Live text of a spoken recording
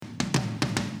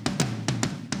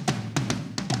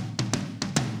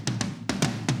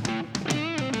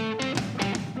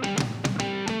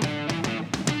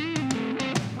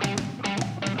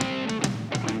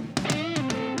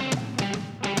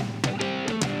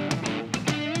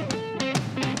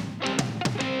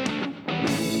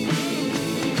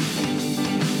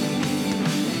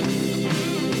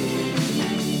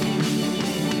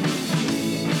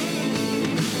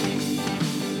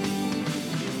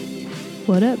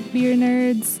What up, beer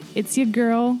nerds? It's your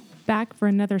girl, back for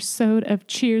another sode of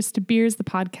Cheers to Beers, the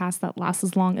podcast that lasts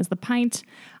as long as the pint.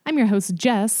 I'm your host,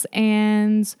 Jess,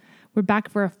 and we're back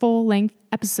for a full-length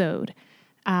episode.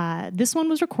 This one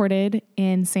was recorded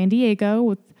in San Diego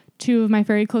with two of my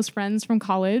very close friends from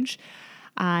college.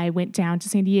 I went down to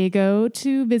San Diego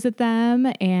to visit them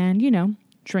and,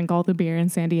 drink all the beer in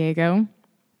San Diego.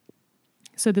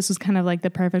 So this was kind of like the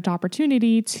perfect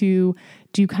opportunity to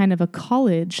do kind of a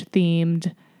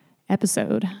college-themed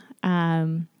episode.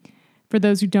 For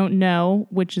those who don't know,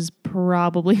 which is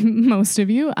probably most of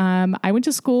you, I went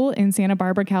to school in Santa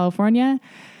Barbara, California.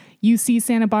 UC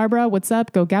Santa Barbara, what's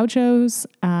up? Go Gauchos.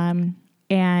 And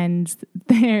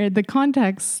there, the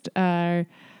context, the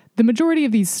majority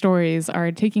of these stories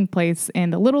are taking place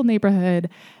in the little neighborhood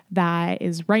that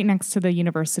is right next to the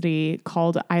university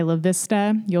called Isla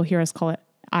Vista. You'll hear us call it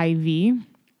IV.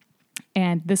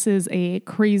 And this is a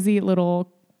crazy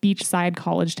little beachside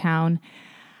college town.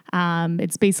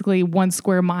 It's basically 1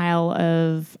 square mile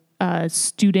of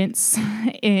students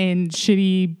in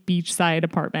shitty beachside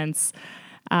apartments.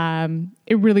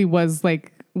 It really was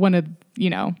like one of,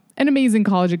 an amazing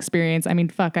college experience. I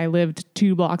mean, I lived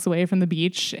 2 blocks away from the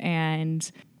beach and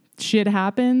shit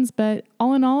happens, but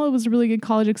all in all, it was a really good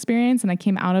college experience. And I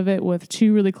came out of it with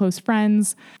 2 really close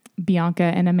friends, Bianca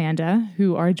and Amanda,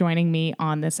 who are joining me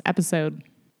on this episode.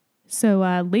 So,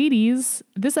 ladies,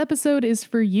 this episode is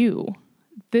for you.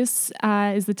 This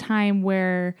is the time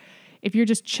where if you're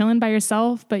just chilling by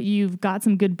yourself, but you've got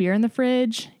some good beer in the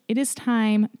fridge, it is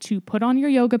time to put on your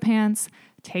yoga pants,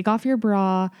 take off your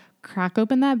bra, crack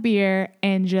open that beer,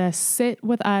 and just sit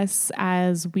with us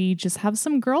as we just have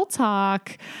some girl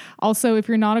talk. Also, if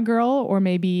you're not a girl or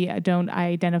maybe don't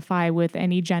identify with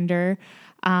any gender,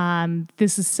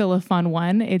 this is still a fun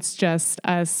one. It's just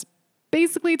us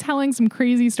basically telling some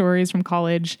crazy stories from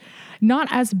college. Not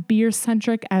as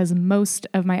beer-centric as most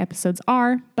of my episodes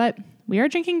are, but we are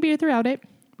drinking beer throughout it.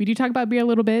 We do talk about beer a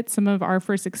little bit, some of our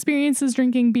first experiences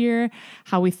drinking beer,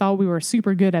 how we thought we were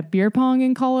super good at beer pong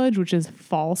in college, which is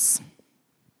false.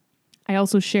 I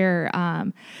also share,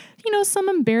 some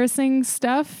embarrassing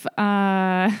stuff.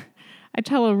 I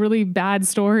tell a really bad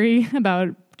story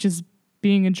about just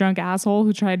being a drunk asshole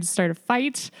who tried to start a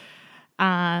fight.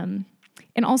 And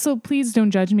also, please don't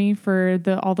judge me for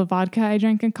all the vodka I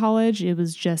drank in college. It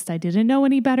was just I didn't know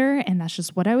any better, and that's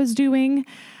just what I was doing.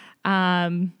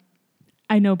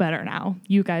 I know better now.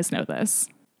 You guys know this.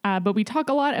 But we talk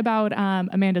a lot about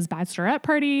Amanda's bachelorette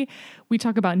party. We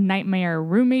talk about nightmare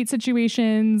roommate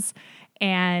situations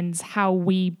and how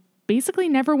we basically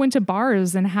never went to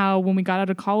bars and how when we got out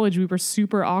of college, we were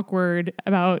super awkward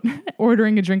about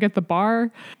ordering a drink at the bar.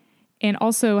 And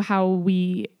also how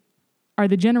we are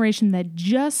the generation that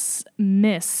just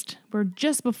missed, we're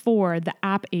just before the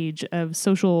app age of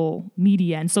social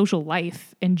media and social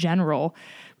life in general.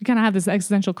 We kind of have this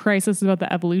existential crisis about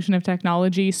the evolution of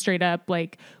technology. Straight up,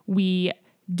 like, we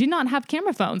did not have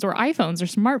camera phones or iPhones or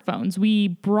smartphones. We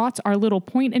brought our little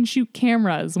point and shoot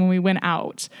cameras when we went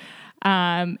out.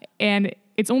 And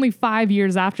it's only 5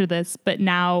 years after this, but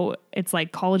now it's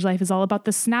like college life is all about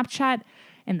the Snapchat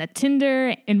and the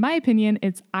Tinder. In my opinion,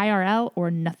 it's IRL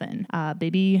or nothing,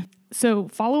 baby. So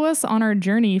follow us on our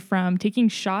journey from taking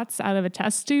shots out of a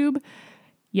test tube.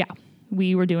 Yeah,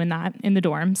 we were doing that in the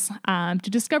dorms, to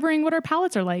discovering what our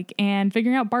palates are like and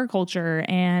figuring out bar culture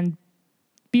and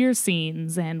beer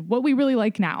scenes and what we really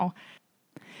like now.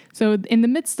 So in the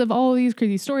midst of all of these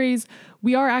crazy stories,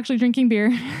 we are actually drinking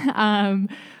beer.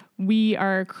 We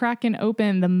are cracking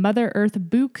open the Mother Earth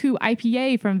BooKoo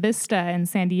IPA from Vista in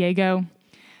San Diego.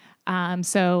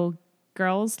 So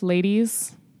girls,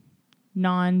 ladies,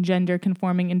 non-gender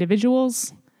conforming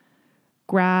individuals,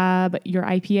 grab your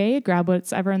IPA, grab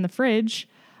what's ever in the fridge,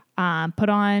 put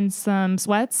on some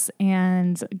sweats,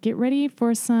 and get ready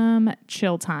for some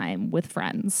chill time with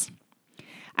friends.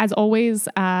 As always,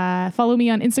 follow me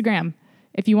on Instagram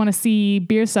if you want to see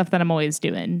beer stuff that I'm always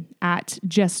doing at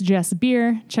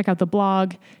JessJessBeer. Check out the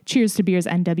blog,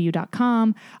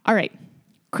 cheerstobeersnw.com. All right.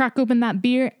 Crack open that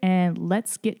beer and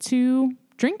let's get to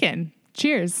drinking.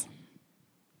 Cheers.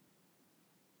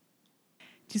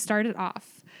 To start it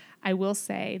off, I will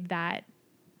say that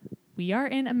we are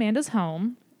in Amanda's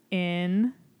home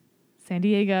in San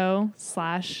Diego /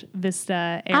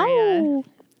 Vista area. Ow.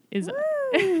 Is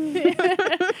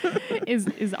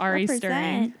Ari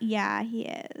stirring? Yeah, he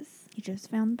is. He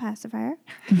just found the pacifier.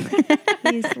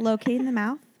 He's locating the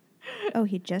mouth. Oh,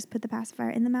 he just put the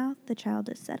pacifier in the mouth. The child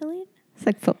is settling. It's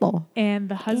like football. And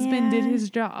the husband did his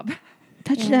job.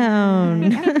 Touchdown.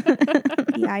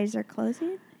 The eyes are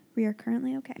closing. We are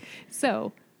currently okay.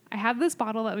 So I have this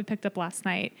bottle that we picked up last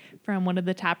night from one of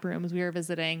the tap rooms. We were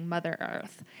visiting Mother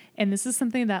Earth. And this is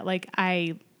something that like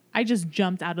I just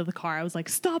jumped out of the car. I was like,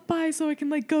 stop by so I can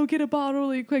like go get a bottle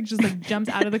really quick. Just like jumped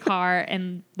out of the car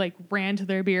and like ran to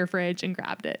their beer fridge and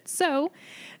grabbed it. So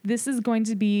this is going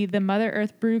to be the Mother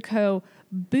Earth Brew Co.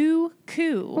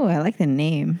 BooKoo. Oh, I like the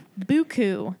name.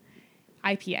 BooKoo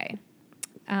IPA.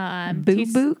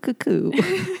 Cuckoo.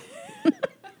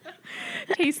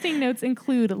 Tasting notes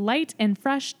include light and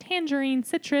fresh tangerine,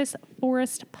 citrus,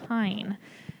 forest, pine.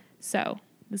 So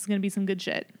this is going to be some good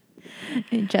shit.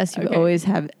 Jess, you Okay. always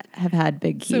have had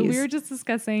big keys. So we were just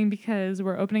discussing because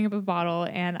we're opening up a bottle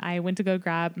and I went to go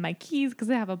grab my keys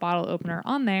because I have a bottle opener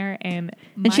on there and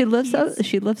she lifts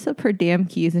up her damn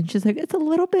keys and she's like, it's a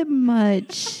little bit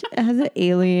much. It has an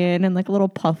alien and like a little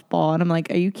puff ball. And I'm like,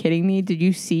 are you kidding me? Did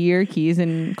you see your keys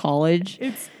in college?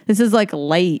 This is like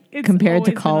light compared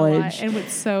to college. And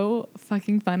what's so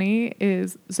fucking funny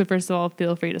is, so first of all,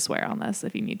 feel free to swear on this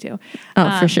if you need to.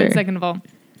 Oh, for sure. But second of all,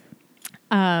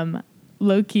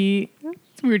 low key,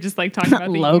 we were just like talking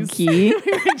about the low use. key.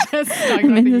 We were just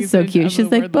talking about the This is so usage cute. of She's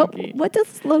the like, word but low-key. what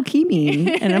does low key mean?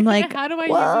 And I'm like, how do I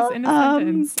well, use this in a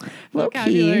sentence?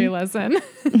 Vocabulary lesson.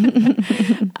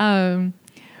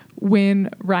 When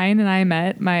Ryan and I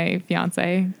met, my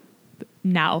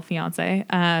now fiance,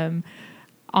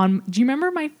 do you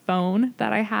remember my phone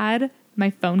that I had? My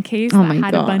phone case that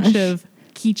had a bunch of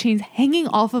keychains hanging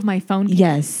off of my phone case.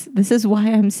 Yes, this is why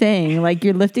I'm saying, like,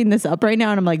 you're lifting this up right now,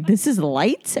 and I'm like, this is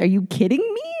lights? Are you kidding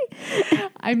me?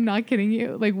 I'm not kidding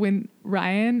you. Like, when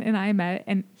Ryan and I met,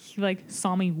 and he, like,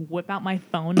 saw me whip out my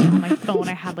phone, and on my phone,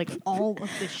 I had, like, all of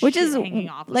this shit hanging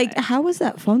off of like, it. how was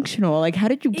that functional? Like, how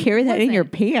did you carry that in your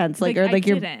pants? Like, or, like,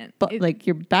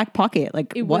 your back pocket?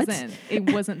 Like, what?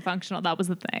 It wasn't functional. That was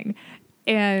the thing.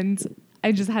 And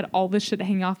I just had all this shit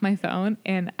hanging off my phone,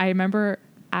 and I remember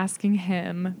asking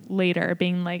him later,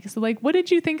 being like, so like, what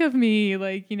did you think of me?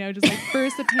 Like, you know, just like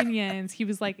first opinions. He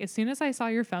was like, as soon as I saw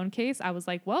your phone case, I was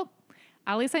like, well,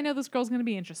 at least I know this girl's going to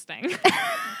be interesting.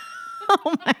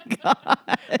 Oh my God.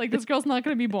 Like, this girl's not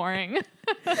going to be boring.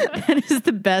 That is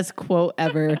the best quote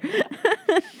ever.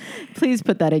 Please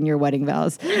put that in your wedding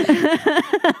vows.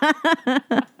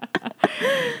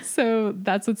 So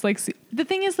that's what's like. The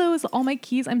thing is, though, is all my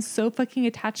keys, I'm so fucking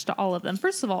attached to all of them.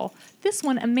 First of all, this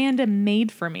one Amanda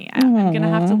made for me. I'm going to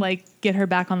have to like get her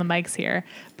back on the mics here.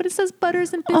 But it says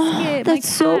Butters and Biscuit. Oh, that's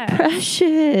so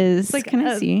precious. It's like, can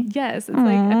I see? Yes. It's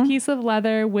like a piece of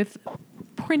leather with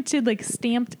printed, like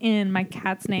stamped in my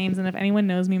cat's names. And if anyone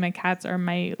knows me, my cats are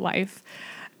my life.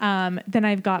 Then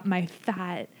I've got my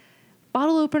fat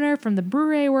bottle opener from the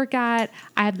brewery I work at.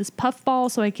 I have this puff ball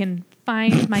so I can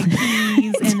find my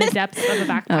keys in the depths of a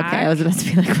backpack. Okay, I was about to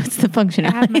be like, what's the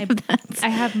functionality of that? I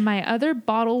have my other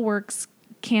Bottle Works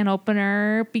can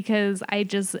opener because I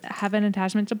just have an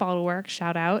attachment to Bottle Works.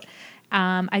 Shout out.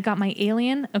 I got my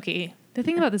alien. Okay, the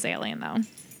thing about this alien, though,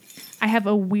 I have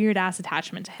a weird ass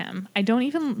attachment to him. I don't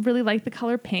even really like the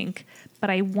color pink, but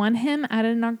I won him at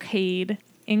an arcade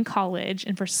in college,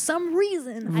 and for some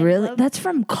reason, really, that's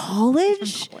from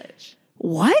college. From college.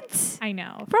 What? I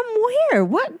know. From where?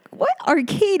 What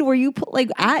arcade were you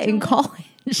at in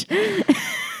college?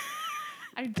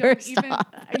 I don't First even.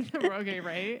 Okay,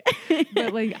 right?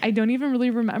 But like, I don't even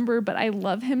really remember. But I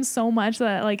love him so much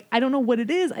that like, I don't know what it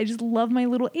is. I just love my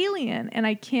little alien, and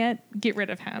I can't get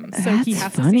rid of him. So he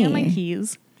has to stay on my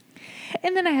keys.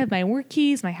 And then I have my work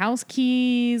keys, my house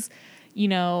keys, you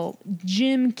know,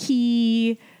 gym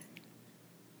key.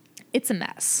 It's a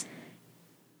mess.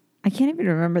 I can't even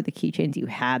remember the keychains you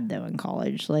had though in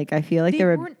college. Like, I feel like they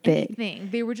were weren't big. Anything.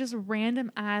 They were just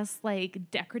random ass like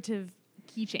decorative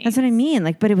keychains. That's what I mean.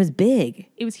 Like, but it was big.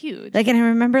 It was huge. Like, and I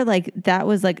remember like that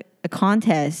was like a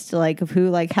contest, like of who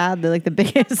like had the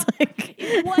biggest like.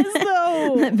 It was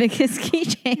though. The biggest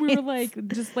keychain. We were like,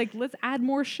 just like, let's add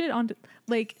more shit onto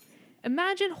like.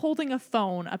 Imagine holding a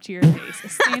phone up to your face, a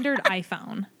standard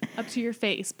iPhone up to your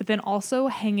face, but then also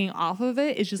hanging off of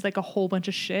it is just like a whole bunch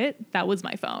of shit. That was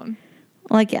my phone.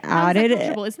 Like, added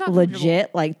It's not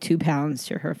legit like 2 pounds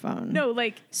to her phone. No,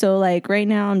 like. So like right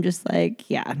now I'm just like,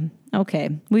 yeah,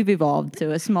 okay. We've evolved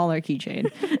to a smaller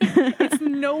keychain. It's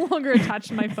no longer attached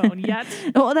to my phone yet.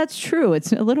 Well, that's true.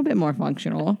 It's a little bit more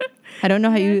functional. I don't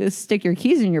know how you stick your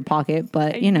keys in your pocket,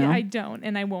 but you know. I don't,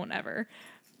 and I won't ever.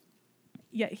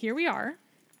 Yet here we are.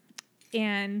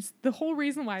 And the whole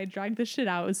reason why I dragged this shit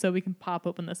out is so we can pop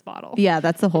open this bottle. Yeah,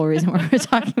 that's the whole reason why we're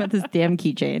talking about this damn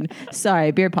keychain.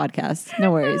 Sorry, beer podcast.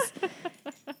 No worries.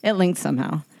 It links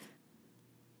somehow.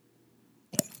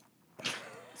 That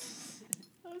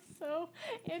was so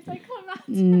anticlimactic.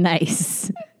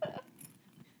 Nice.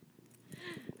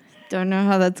 Don't know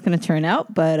how that's going to turn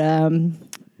out, but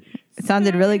it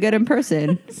sounded really good in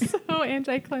person. So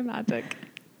anticlimactic.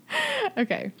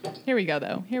 Okay, here we go,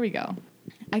 though. Here we go.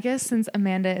 I guess since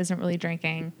Amanda isn't really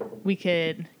drinking, we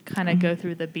could kind of go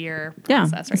through the beer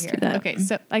process right here. Okay,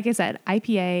 so like I said,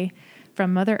 IPA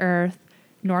from Mother Earth,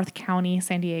 North County,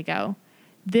 San Diego.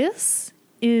 This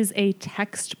is a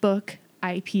textbook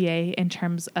IPA in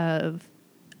terms of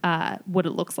what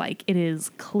it looks like. It is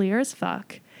clear as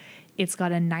fuck. It's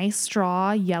got a nice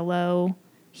straw yellow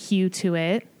hue to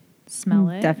it. Smell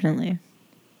it. Definitely.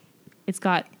 It's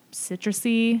got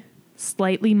citrusy,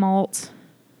 slightly malt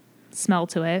smell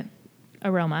to it,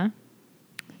 aroma.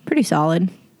 Pretty solid.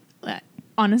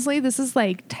 Honestly, this is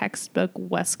like textbook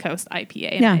West Coast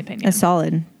IPA in my opinion. It's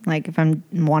solid. Like if I'm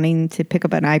wanting to pick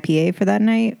up an IPA for that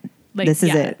night, like, this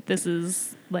is it. This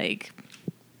is like,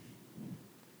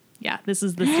 this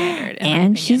is the standard.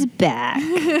 And she's back.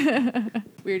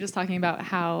 We were just talking about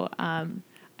how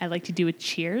I like to do a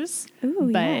cheers. Ooh,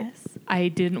 but yes. I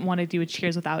didn't want to do a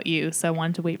cheers without you, so I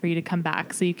wanted to wait for you to come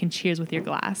back so you can cheers with your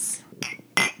glass.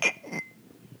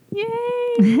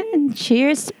 Yay!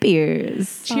 Cheers to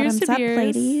beers. Cheers to up, beers,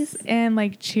 ladies. and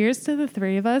like cheers to the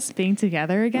three of us being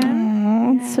together again.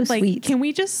 Oh, it's so Like, sweet. can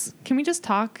we just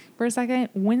talk for a second?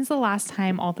 When's the last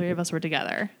time all three of us were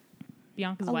together?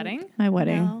 Bianca's wedding? My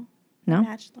wedding. No?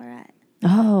 Bachelorette.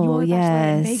 Oh, Your bachelorette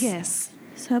yes. in Vegas.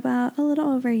 So about a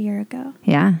little over a year ago.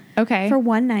 Yeah. Okay. For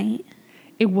one night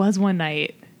It was one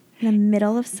night. in the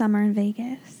middle of summer in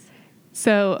Vegas.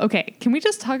 So, okay, can we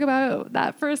just talk about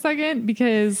that for a second?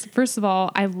 Because first of all,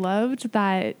 I loved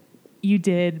that you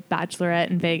did Bachelorette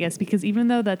in Vegas because even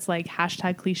though that's like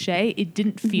hashtag cliche, it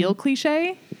didn't feel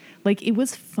cliche. Like it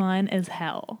was fun as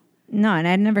hell. No, and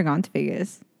I'd never gone to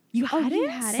Vegas. You had you it?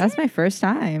 had it? That's my first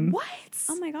time. What?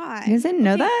 Oh my God. You guys didn't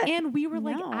know that? And we were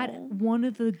like at No. one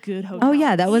of the good hotels. Oh,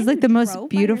 yeah. That was like the You most drove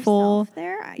by beautiful. yourself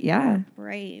there? Yeah. You're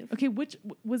brave. Okay, which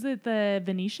was it? The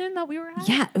Venetian that we were at?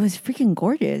 Yeah, it was freaking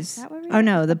gorgeous. that where we Oh, were?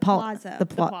 no. The Plaza.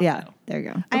 Plaza. The Yeah, Plaza. there you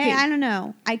go. Okay. I don't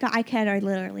know. I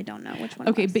literally don't know which one.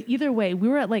 Okay, it was. but either way, we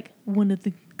were at like one of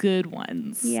the good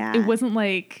ones. Yeah. It wasn't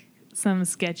like some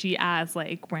sketchy ass,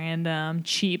 like random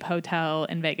cheap hotel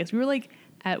in Vegas. We were like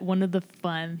at one of the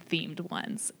fun themed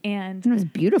ones. And It was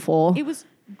beautiful. it was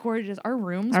gorgeous. Our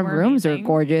rooms Our were rooms are amazing.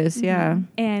 gorgeous. Yeah.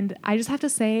 And I just have to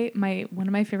say, one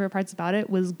of my favorite parts about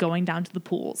it was going down to the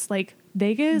pools. Like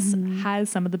Vegas has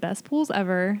some of the best pools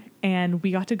ever, and we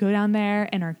got to go down there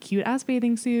in our cute ass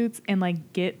bathing suits and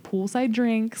like get poolside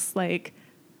drinks. Like,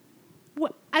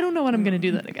 what? I don't know when I'm gonna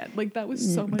do that again. Like that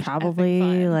was so much Probably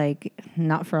epic fun. like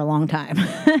not for a long time.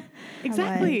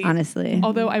 Exactly. Honestly.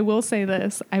 Although I will say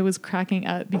this, I was cracking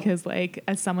up because like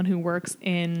as someone who works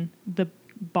in the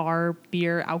bar,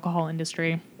 beer, alcohol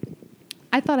industry,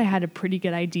 I thought I had a pretty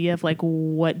good idea of like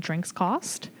what drinks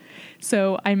cost.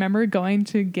 So I remember going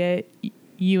to get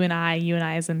you and I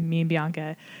as in me and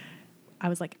Bianca. I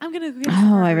was like, I'm gonna go get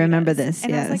some Oh, I remember margaritas. this,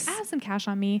 And I was yes. like, I have some cash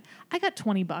on me. I got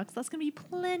 $20. That's gonna be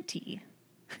plenty.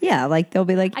 Yeah, like they'll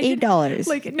be like I did- $8.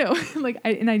 Like no,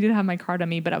 I did have my card on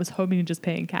me, but I was hoping to just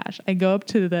pay in cash. I go up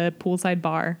to the poolside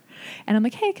bar, and I'm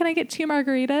like, "Hey, can I get 2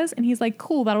 margaritas?" And he's like,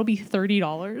 "Cool, that'll be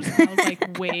 $30." And I was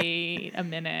like, "Wait a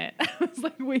minute." I was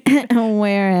like, "Wait, a minute.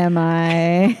 Where am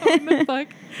I? How the fuck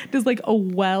does like a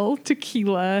well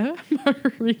tequila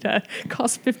margarita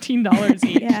cost $15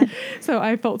 each?" Yeah. So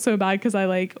I felt so bad because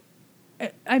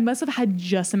I must have had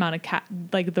just amount of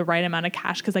like the right amount of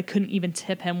cash because I couldn't even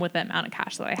tip him with the amount of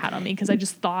cash that I had on me because I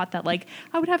just thought that like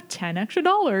I would have $10 extra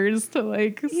to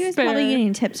like He was spare. probably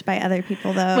getting tips by other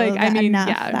people though. Like I mean, enough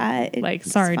yeah, that like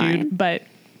it's sorry, fine. dude, but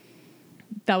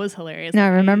that was hilarious. No, I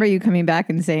Like, remember you coming back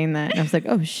and saying that. And I was like,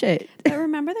 oh, shit. But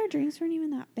remember, their drinks weren't even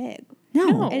that big,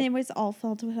 No. and it was all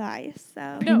filled with ice.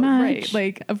 So No, much. right.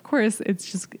 Like, of course, it's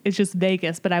just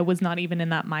Vegas, but I was not even in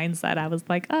that mindset. I was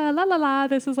like, la la la,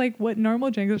 this is like what normal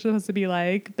drinks are supposed to be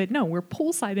like. But no, we're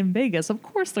poolside in Vegas. Of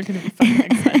course, they're going to be fucking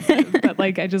expensive. But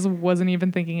like, I just wasn't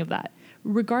even thinking of that.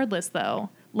 Regardless, though,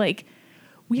 like,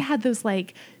 we had those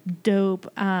like dope,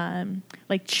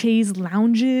 like chaise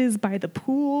lounges by the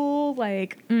pool.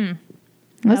 Like, That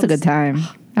was a That good was- time.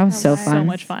 That was so so fun. so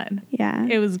much fun. yeah,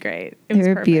 It was great. It They was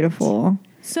were perfect. beautiful.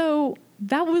 So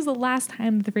that was the last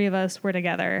time the three of us were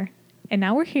together. And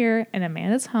now we're here in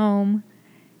Amanda's home,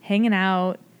 hanging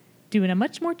out, doing a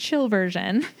much more chill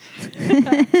version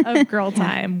of girl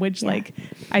time, which Yeah. like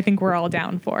I think we're all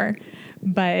down for.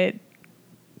 But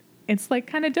it's like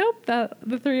kind of dope that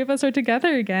the three of us are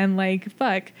together again. Like,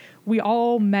 fuck, we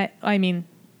all met. I mean,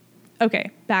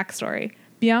 okay, backstory.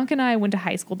 Bianca and I went to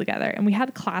high school together and we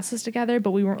had classes together, but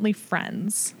we weren't really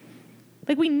friends.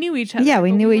 Like we knew each other. Yeah,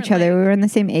 we knew each other. Like, We were in the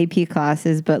same AP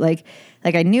classes, but like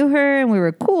I knew her and we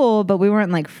were cool, but we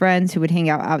weren't like friends who would hang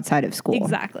out outside of school.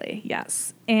 Exactly.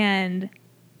 Yes. And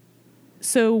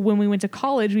so when we went to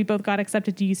college, we both got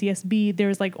accepted to UCSB. There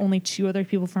was like only 2 other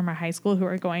people from our high school who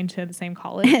were going to the same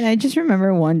college. And I just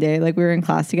remember one day, like we were in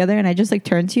class together and I just like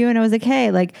turned to you and I was like, hey,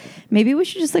 like maybe we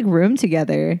should just like room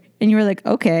together. And you were like,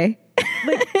 okay.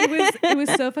 Like it was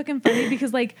so fucking funny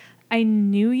because like I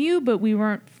knew you, but we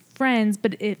weren't friends,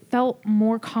 but it felt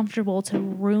more comfortable to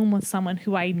room with someone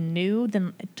who I knew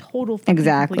than a total fucking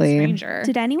complete stranger.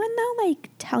 Did anyone though like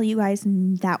tell you guys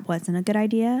that wasn't a good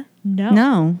idea?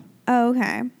 No. Oh,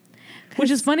 okay.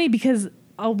 Which is funny because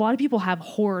a lot of people have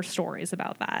horror stories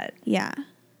about that. Yeah.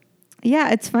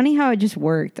 Yeah, it's funny how it just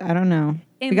worked. I don't know.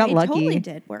 And we got It lucky. totally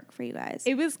did work for you guys.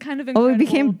 It was kind of Oh, incredible. we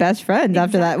became best friends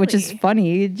after that, which is Exactly.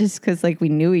 funny just because like we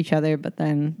knew each other, but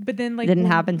then like didn't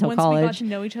happen till once we got college. to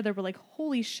know each other, we're like,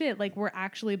 holy shit, like we're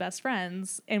actually best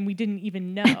friends and we didn't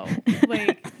even know.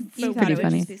 Like you so thought pretty it would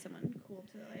funny. just be someone cool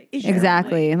to like.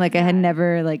 Exactly. Like I had Yeah.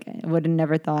 never like would have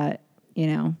never thought, you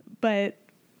know. But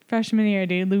freshman year,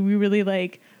 dude, we really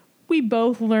like we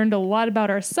both learned a lot about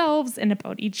ourselves and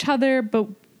about each other, but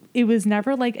it was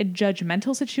never like a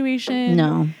judgmental situation.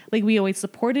 No. Like we always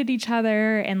supported each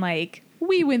other and like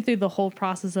we went through the whole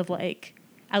process of like,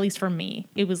 at least for me,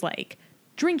 it was like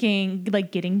drinking,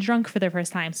 like getting drunk for the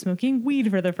first time, smoking weed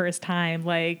for the first time,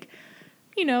 like,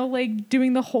 you know, like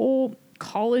doing the whole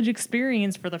college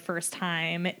experience for the first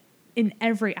time in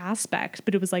every aspect.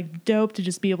 But it was like dope to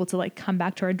just be able to like come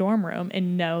back to our dorm room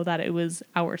and know that it was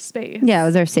our space. Yeah, it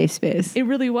was our safe space. It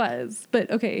really was.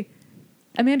 But okay,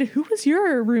 Amanda, who was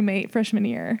your roommate freshman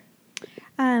year?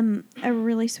 A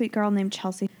really sweet girl named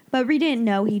Chelsea. But we didn't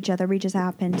know each other. We just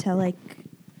happened to like,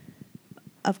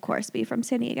 of course, be from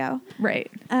San Diego. Right.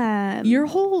 Um, Your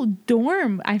whole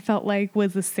dorm, I felt like,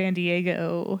 was a San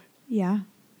Diego. yeah.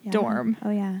 dorm.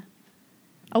 Oh yeah.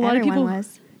 A lot Everyone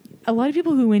of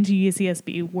people who went to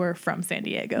UCSB were from San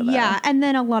Diego, though. Yeah, and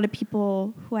then a lot of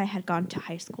people who I had gone to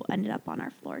high school ended up on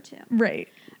our floor too. Right.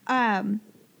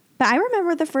 But I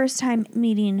remember the first time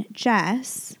meeting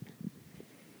Jess.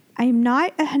 I'm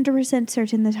not 100%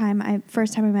 certain the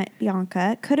first time I met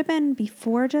Bianca. It could have been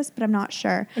before Jess, but I'm not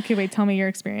sure. Okay, wait, tell me your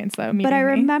experience, though. But I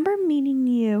me. remember meeting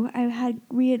you.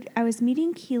 I was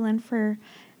meeting Keelan for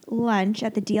lunch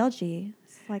at the DLG.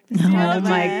 It's like the start of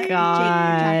my the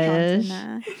gosh.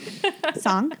 Jack Johnson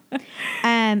song.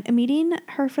 Meeting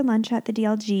her for lunch at the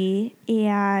DLG,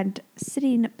 and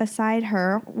sitting beside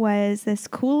her was this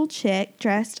cool chick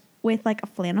dressed with like a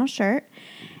flannel shirt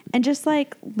and just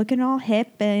like looking all hip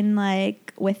and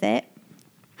like with it.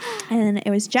 And it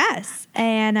was Jess.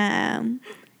 And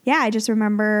yeah, I just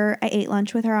remember I ate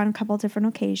lunch with her on a couple different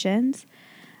occasions.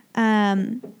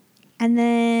 And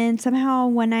then somehow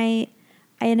one night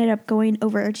I ended up going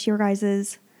over to your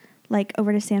guys's, like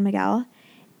over to San Miguel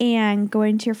and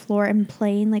going to your floor and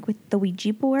playing like with the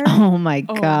Ouija board. Oh my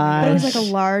Oh, gosh. But it was like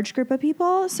a large group of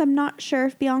people, so I'm not sure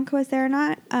if Bianca was there or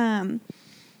not.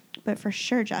 But for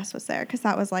sure Jess was there because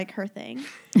that was like her thing.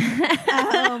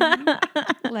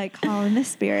 Like calling the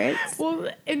spirits. Well,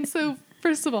 and so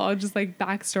first of all, just like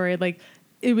backstory, like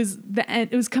it was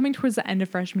coming towards the end of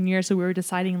freshman year, so we were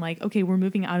deciding like, okay, we're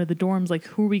moving out of the dorms, like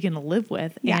who are we going to live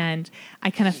with? Yeah. And I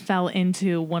kind of fell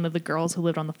into one of the girls who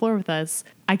lived on the floor with us.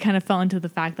 I kind of fell into the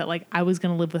fact that like I was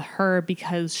going to live with her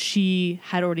because she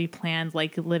had already planned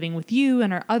like living with you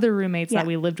and our other roommates that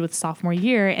we lived with sophomore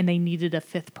year, and they needed a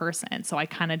 5th person. So I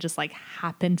kind of just like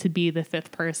happened to be the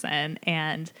 5th person.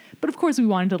 But of course we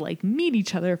wanted to like meet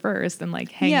each other first and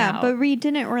like hang out. Yeah, but we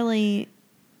didn't really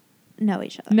know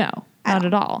each other. No, not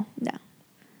at all. No.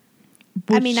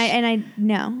 I mean, I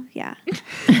know, yeah.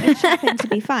 It happened to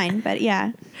be fine, but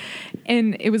yeah.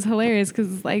 And it was hilarious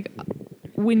because, like,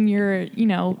 when you're, you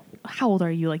know, how old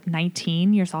are you? Like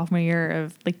 19, your sophomore year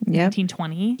of like 19,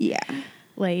 20? Yeah.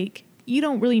 Like, you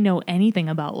don't really know anything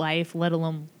about life, let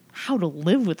alone how to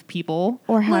live with people.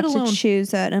 Or how let to alone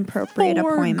choose an appropriate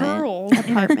 4 appointment. girls in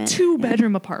a apartment.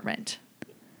 2-bedroom apartment.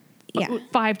 Yeah.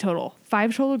 5 total.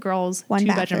 5 total girls, 1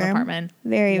 2-bedroom bathroom. apartment.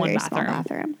 Very, 1 very bathroom. small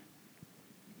bathroom.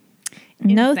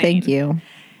 No, Insane. thank you.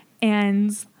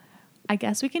 And I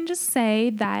guess we can just say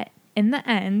that in the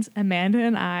end, Amanda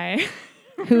and I,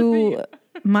 Who,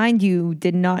 mind you,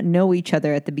 did not know each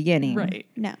other at the beginning. right,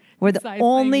 No. We're the besides playing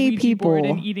only Ouija board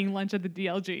people. and eating lunch at the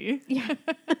DLG, Yeah.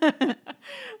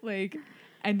 like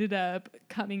ended up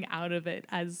coming out of it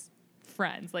as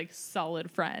friends, like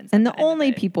solid friends. And at the end of only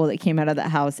it. people that came out of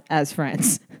that house as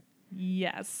friends.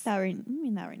 Yes. That we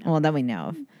know. Well, that we know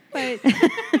of. But,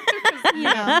 You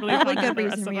know, probably fun good for the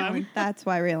rest reason of we them. only, that's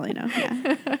why we only know.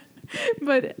 Yeah.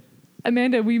 But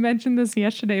Amanda, we mentioned this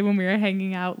yesterday when we were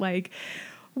hanging out. Like,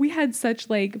 we had such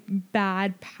like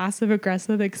bad passive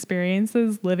aggressive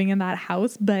experiences living in that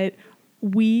house, but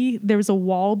there was a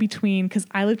wall between, because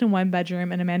I lived in one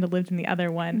bedroom and Amanda lived in the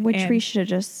other one. Which we should have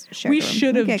just shared. We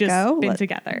should have just been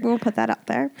together. We'll put that up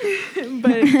there.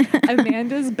 But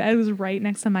Amanda's bed was right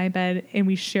next to my bed and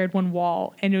we shared one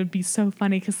wall. And it would be so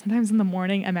funny because sometimes in the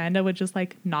morning, Amanda would just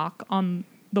like knock on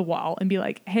the wall and be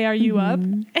like, hey, are you up?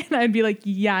 And I'd be like,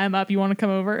 yeah, I'm up. You want to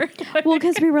come over? Well,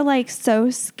 because we were like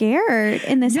so scared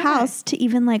in this house to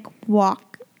even like walk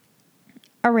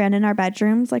around in our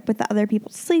bedrooms, like with the other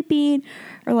people sleeping,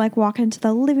 or like walk into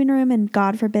the living room and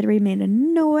God forbid we made a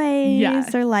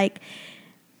noise, or like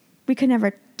we could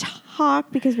never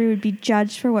talk because we would be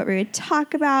judged for what we would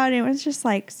talk about. It was just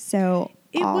like so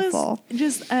awful. It was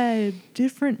just a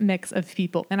different mix of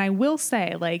people. And I will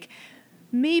say, like,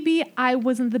 maybe I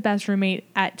wasn't the best roommate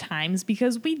at times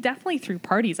because we definitely threw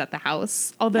parties at the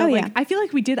house. Although, I feel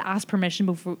like we did ask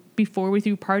permission before we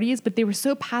threw parties, but they were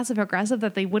so passive aggressive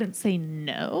that they wouldn't say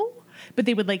no, but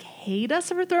they would like hate us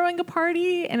for throwing a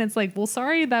party. And it's like, well,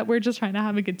 sorry that we're just trying to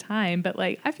have a good time. But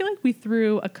like, I feel like we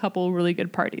threw a couple really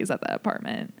good parties at that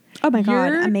apartment. Oh my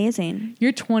God. Amazing.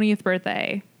 Your 20th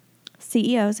birthday.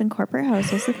 CEOs and corporate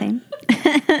hosts was the thing.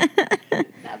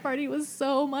 That party was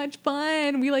so much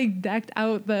fun. We like decked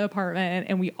out the apartment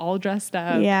and we all dressed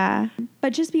up. Yeah.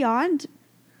 But just beyond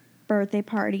birthday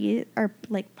party or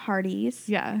like parties.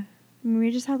 Yeah.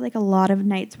 We just had like a lot of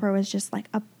nights where it was just like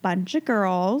a bunch of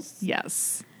girls.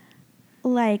 Yes.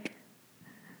 Like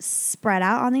spread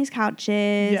out on these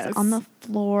couches, on the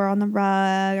floor, on the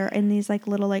rug, or in these like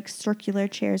little like circular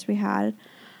chairs we had.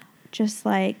 Just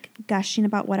like gushing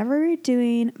about whatever we were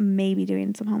doing, maybe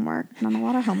doing some homework. Not a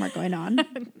lot of homework going on.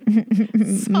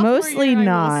 Mostly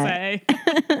not.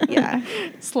 Yeah.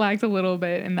 Slacked a little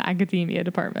bit in the academia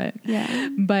department. Yeah.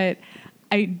 But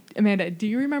Amanda, do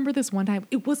you remember this one time?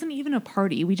 It wasn't even a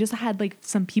party. We just had like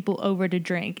some people over to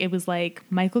drink. It was like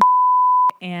Michael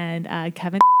and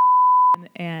Kevin,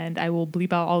 and I will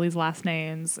bleep out all these last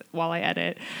names while I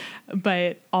edit.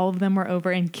 But all of them were over,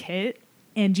 and Kit.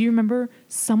 And do you remember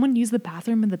someone used the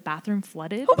bathroom and the bathroom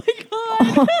flooded? Oh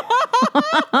my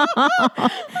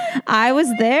God. I was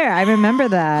there. I remember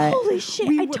that. Holy shit.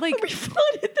 I totally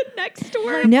flooded the next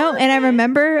door. No, and I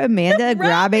remember Amanda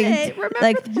grabbing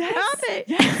rabbit.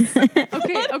 Yes.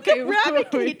 Okay.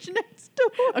 Rabbit cage next door.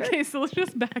 Okay, so let's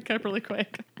just back up really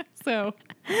quick. So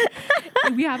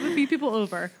we have a few people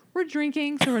over. We're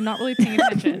drinking, so we're not really paying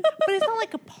attention. But it's not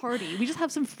like a party. We just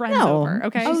have some friends over,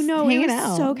 okay? Oh, no, it was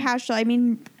out. so casual. I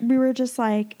mean, we were just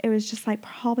like, it was just like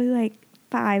probably like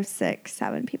 5, 6,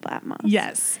 7 people at most.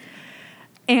 Yes.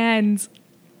 And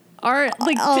our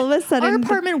all of a sudden our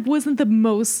apartment wasn't the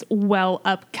most well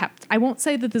upkept. I won't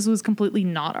say that this was completely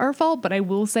not our fault, but I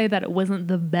will say that it wasn't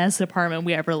the best apartment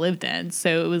we ever lived in.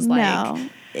 So it was like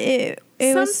it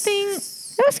something.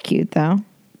 It was cute though.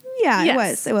 Yeah,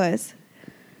 Yes. it was.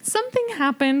 Something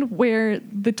happened where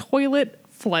the toilet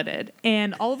flooded,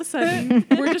 and all of a sudden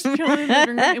we're just chilling in the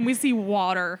living room and we see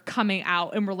water coming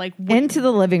out, and we're like, into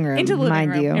the living room,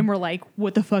 mind you. And we're like,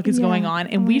 what the fuck is going on?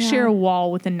 And we share a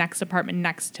wall with the next apartment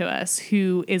next to us,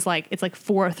 who is like, it's like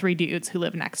 4 or 3 dudes who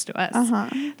live next to us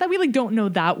that we like don't know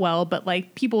that well, but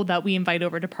like people that we invite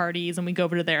over to parties and we go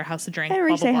over to their house to drink And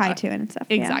we say hi to and stuff.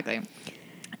 Exactly. Yeah.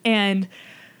 And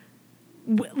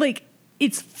like,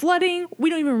 it's flooding.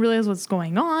 We don't even realize what's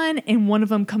going on. And one of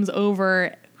them comes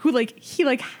over who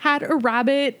he had a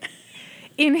rabbit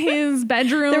in his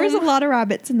bedroom. There was a lot of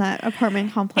rabbits in that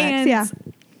apartment complex.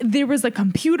 And there was a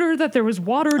computer that there was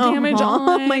water damage on.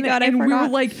 Oh my God, and I forgot. we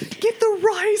were like, get the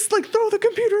rice, like throw the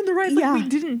computer in the rice. Like we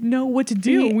didn't know what to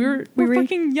do. We were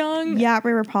fucking young. Yeah,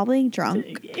 we were probably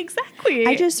drunk. Exactly.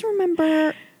 I just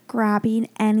remember grabbing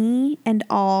any and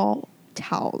all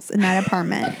towels in that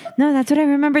apartment. No, that's what I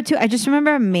remember too. I just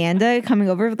remember Amanda coming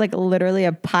over with like literally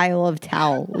a pile of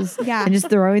towels. Yeah. And just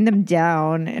throwing them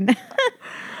down and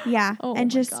yeah. Oh and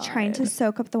my just God. trying to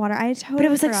soak up the water. I totally But it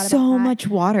was like forgot so about that. much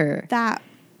water.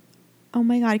 Oh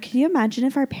my God, can you imagine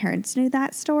if our parents knew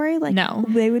that story? Like, No.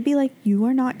 They would be like, you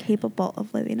are not capable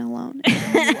of living alone.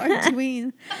 You are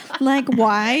doing, like,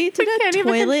 why did We can't a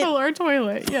even toilet control our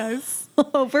toilet. Yes.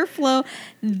 overflow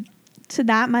to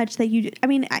that much that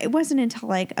it wasn't until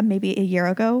like maybe a year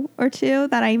ago or 2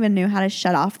 that I even knew how to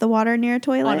shut off the water near a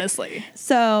toilet. Honestly.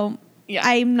 So Yeah.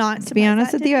 I'm not To be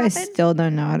honest with you, I happen. still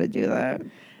don't know how to do that.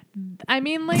 I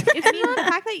mean, like, it's not the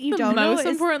fact that you the don't know most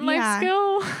is- important life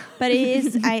skill. But it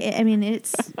is. I mean,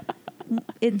 it's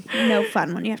no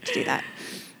fun when you have to do that.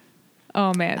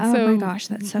 Oh man! Oh so my gosh,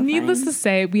 that's so needless funny. to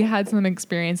say, we had some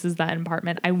experiences that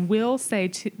apartment. I will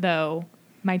say though,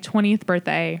 my 20th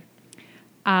birthday,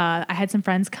 I had some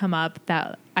friends come up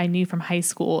that I knew from high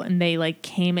school, and they like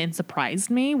came and surprised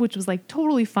me, which was like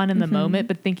totally fun in the moment.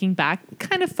 But thinking back,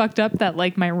 kind of fucked up that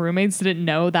like my roommates didn't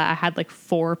know that I had like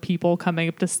 4 people coming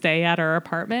up to stay at our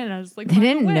apartment. And I was like, They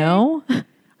didn't know?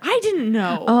 I didn't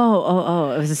know.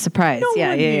 Oh, it was a surprise. No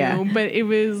yeah. one knew, but it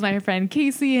was my friend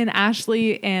Casey and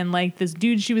Ashley and like this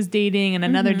dude she was dating and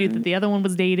another dude that the other one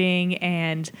was dating,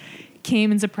 and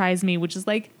came and surprised me, which is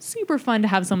like super fun to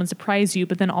have someone surprise you.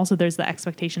 But then also there's the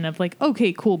expectation of like,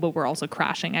 okay, cool, but we're also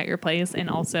crashing at your place. And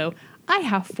also I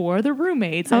have 4 other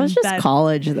roommates. That was just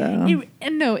college though.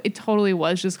 No, it totally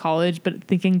was just college. But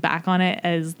thinking back on it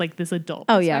as like this adult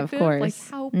Oh yeah, of perspective, course.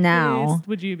 Like how now pissed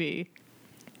would you be?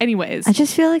 Anyways, I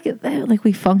just feel like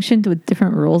we functioned with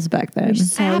different rules back then. We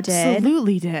so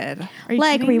absolutely did. Are you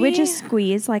like kidding we would me? just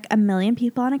squeeze like a million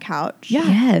people on a couch. Yeah.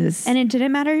 Yes. And it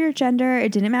didn't matter your gender.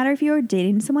 It didn't matter if you were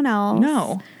dating someone else.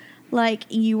 No.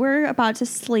 Like you were about to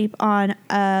sleep on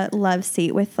a love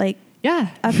seat with like Yeah.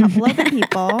 a couple other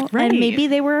people. Right. And maybe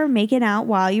they were making out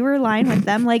while you were lying with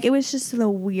them. Like it was just the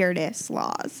weirdest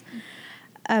laws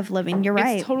of living. You're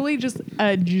right. It's totally just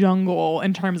a jungle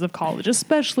in terms of college,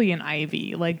 especially in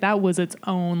Ivy. Like that was its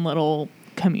own little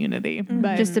community.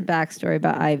 But Just a backstory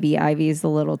about Ivy. Ivy is the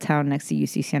little town next to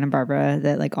UC Santa Barbara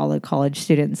that like all the college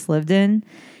students lived in,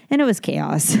 and it was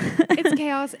chaos. it's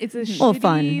chaos. It's a well, shitty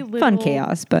fun little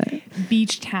chaos, but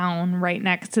beach town right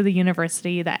next to the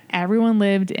university that everyone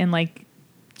lived in like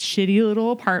shitty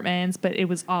little apartments. But it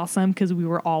was awesome because we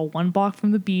were all 1 block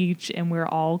from the beach, and we were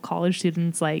all college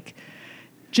students, like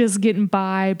just getting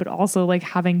by, but also like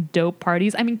having dope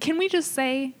parties. I mean, can we just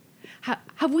say,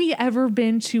 have we ever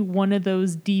been to one of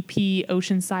those DP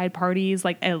Oceanside parties,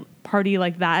 like a party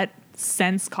like that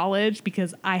since college?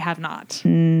 Because I have not.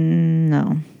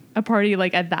 no. A party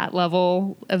like at that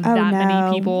level of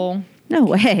many people. No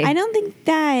way. I don't think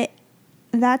that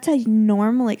that's a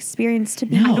normal experience to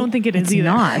be I don't think it is either.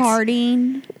 not.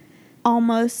 partying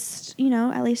almost,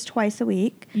 at least twice a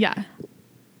week. Yeah.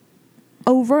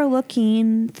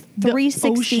 Overlooking 360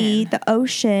 ocean. the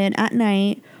ocean at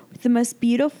night with the most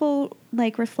beautiful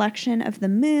like reflection of the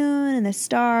moon and the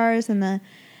stars and the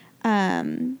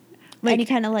any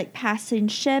kind of like passing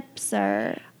ships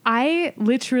or I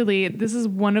literally, this is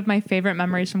one of my favorite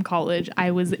memories from college.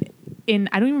 I was in,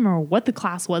 I don't even remember what the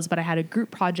class was, but I had a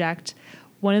group project.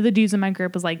 One of the dudes in my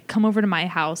group was like, come over to my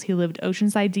house. He lived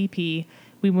Oceanside DP.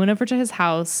 We went over to his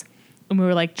house. And we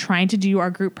were like trying to do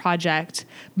our group project,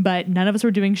 but none of us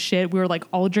were doing shit. We were like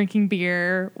all drinking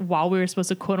beer while we were supposed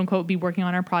to quote unquote be working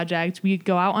on our project. We'd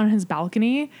go out on his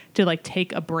balcony to like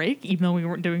take a break, even though we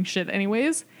weren't doing shit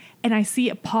anyways. And I see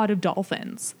a pod of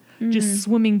dolphins just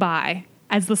swimming by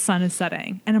as the sun is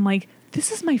setting. And I'm like,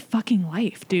 this is my fucking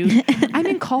life, dude. I'm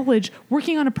in college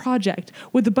working on a project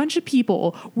with a bunch of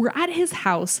people. We're at his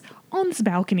house on this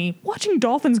balcony watching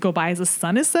dolphins go by as the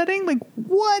sun is setting. Like,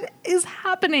 what is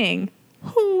happening?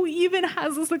 Who even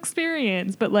has this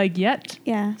experience? But like, yet,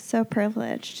 yeah, so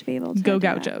privileged to be able to go do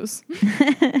that. Gauchos.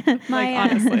 My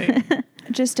Honestly.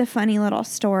 just a funny little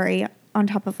story on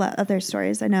top of other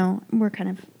stories. I know we're kind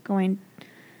of going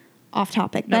off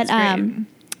topic, That's but great.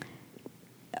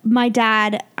 my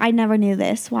dad, I never knew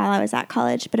this while I was at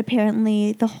college, but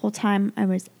apparently the whole time I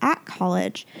was at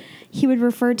college, he would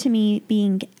refer to me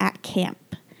being at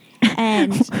camp.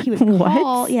 And he would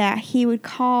call, he would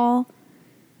call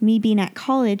me being at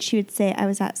college. He would say I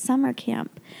was at summer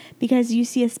camp because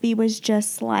UCSB was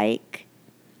just like,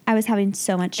 I was having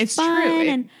so much It's fun. true.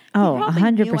 And Oh, he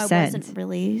probably knew 100%. I wasn't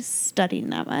really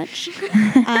studying that much.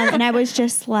 And I was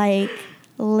just like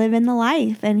living the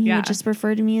life. And he would just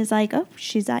refer to me as like, oh,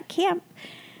 she's at camp.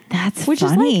 That's Which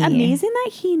funny. is like amazing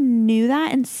that he knew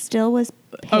that and still was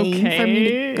paying for me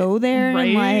to go there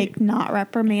and like not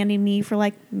reprimanding me for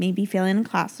like maybe failing a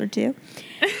class or two.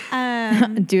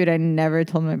 Dude, I never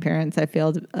told my parents I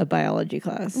failed a biology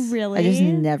class. Really? I just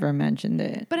never mentioned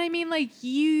it. But I mean, like,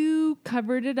 you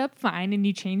covered it up fine and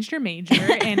you changed your major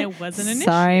and it wasn't an issue.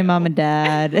 Sorry, Mom and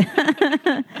Dad.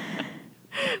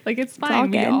 Like, it's all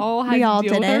fine. We good. all had We all to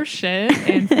deal did with our it. shit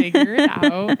and figure it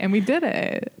out, and we did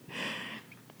it.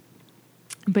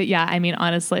 But yeah, I mean,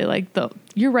 honestly, like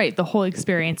you're right. The whole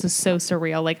experience is so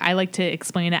surreal. Like, I like to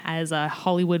explain it as a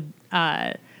Hollywood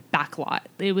backlot.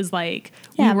 It was like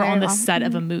we were on the set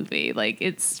of a movie. Like,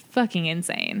 it's fucking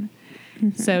insane.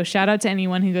 So shout out to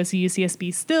anyone who goes to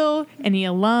UCSB still, any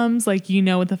alums, like, you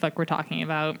know what the fuck we're talking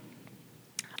about.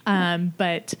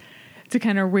 But to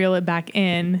kind of reel it back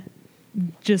in,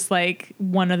 just like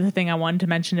one other thing I wanted to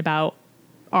mention about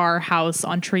our house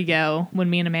on Trigo when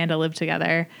me and Amanda lived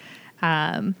together,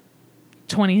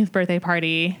 20th birthday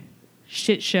party,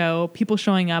 shit show. People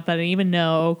showing up that I didn't even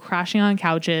know, crashing on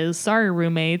couches. Sorry,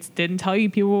 roommates. Didn't tell you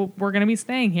people were going to be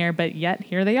staying here, but yet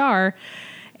here they are.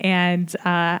 And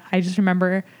I just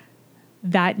remember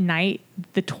that night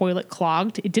the toilet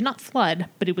clogged. It did not flood,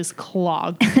 but it was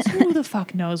clogged. So who the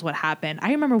fuck knows what happened?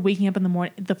 I remember waking up in the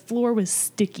morning. The floor was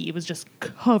sticky. It was just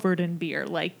covered in beer.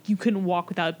 Like you couldn't walk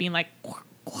without being like, quack,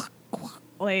 quack, quack,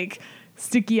 like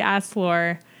sticky ass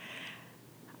floor.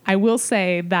 I will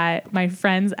say that my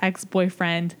friend's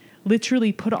ex-boyfriend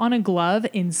literally put on a glove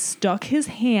and stuck his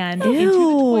hand into the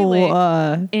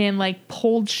toilet and like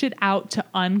pulled shit out to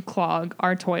unclog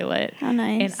our toilet. How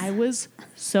nice. And I was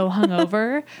so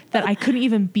hungover that I couldn't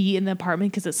even be in the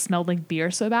apartment because it smelled like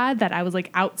beer so bad that I was like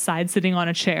outside sitting on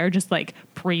a chair, just like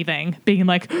breathing, being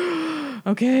like,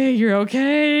 okay, you're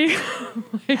okay.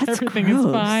 Like, everything is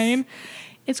fine.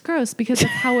 It's gross because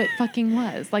that's how it fucking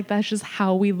was. Like that's just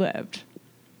how we lived.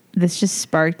 This just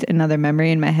sparked another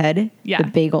memory in my head. Yeah. The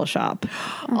bagel shop.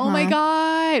 Oh my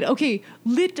God. Okay.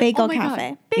 Bagel oh my cafe.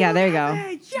 God. Yeah, there you go.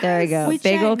 Yes. There we go. Which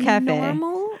Bagel at cafe.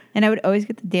 normal, And I would always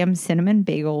get the damn cinnamon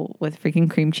bagel with freaking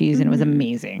cream cheese, and it was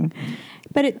amazing.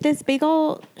 but this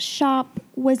bagel shop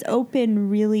was open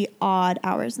really odd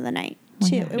hours of the night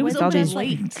too. Yeah. It was With all open these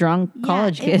late. drunk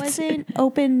college It kids. wasn't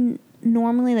open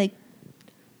normally like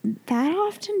that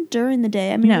often during the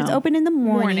day. I mean, it was No. open in the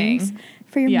mornings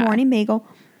for your morning bagel.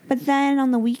 But then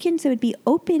on the weekends, it would be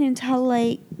open until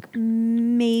like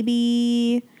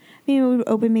maybe it would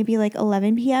open maybe like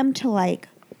 11 p.m. to like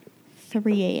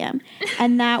 3 a.m.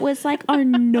 And that was like our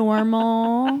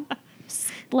normal,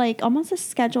 like almost a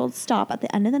scheduled stop at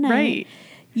the end of the night. Right.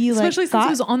 You Especially like since it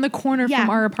was on the corner from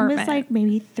our apartment. It was like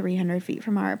maybe 300 feet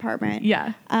from our apartment.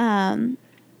 Yeah. And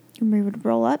we would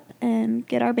roll up and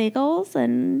get our bagels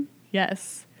and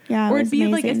Yes. yeah, Or it it'd was be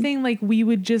like a amazing. thing like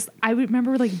I would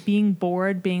remember like being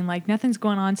bored, being like, nothing's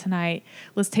going on tonight.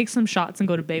 Let's take some shots and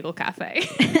go to Bagel Cafe.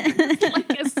 It's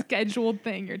like a scheduled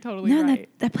thing. You're totally right.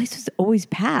 that place was always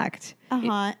packed.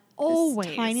 Always.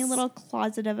 This tiny little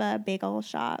closet of a bagel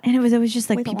shop. And it was always just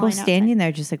like With a people line standing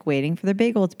there just like waiting for their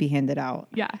bagel to be handed out.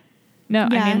 Yeah. No,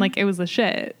 I Yeah. mean like it was the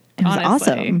shit. It was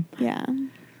honestly. awesome. Yeah.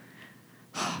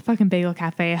 Fucking Bagel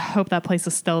Cafe. I hope that place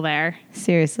is still there.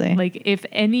 Seriously. Like if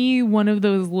any one of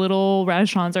those little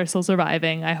restaurants are still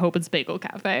surviving, I hope it's Bagel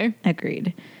Cafe.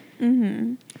 Agreed.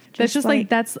 That's just like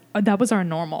that was our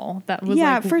normal. That was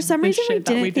Yeah, like, for some the reason we shit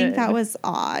that didn't think did. that was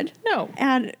odd. No.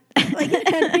 And like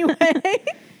anyway,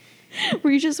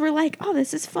 we just were like, oh,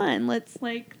 this is fun. Let's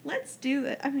do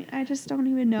it. I mean, I just don't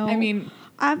even know. I mean,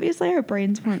 obviously our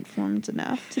brains weren't formed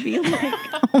enough to be like,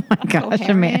 Oh my gosh, coherent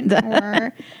Amanda.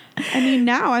 or I mean,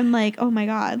 now I'm like, oh my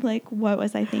God, like what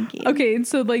was I thinking? okay, and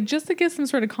so like just to give some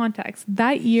sort of context,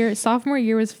 that year, sophomore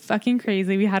year was fucking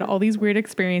crazy. We had all these weird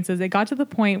experiences. It got to the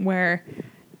point where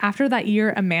after that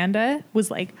year, Amanda was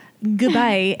like,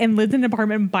 goodbye, and lived in an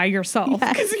apartment by yourself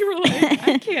because you were like,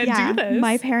 I can't do this.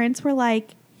 My parents were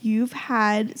like, you've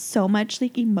had so much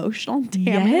like emotional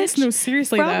damage. Yes, no,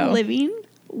 seriously from though. living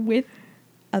with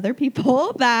other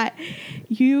people that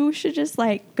you should just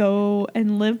like go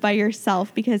and live by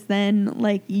yourself because then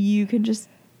like you can just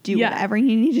do whatever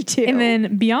you need to do. And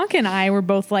then Bianca and I were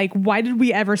both like, why did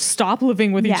we ever stop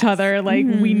living with each other? Like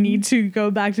we need to go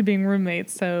back to being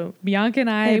roommates. So Bianca and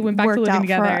I It went back to worked living out for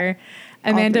together.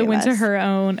 all Amanda three of went to us. her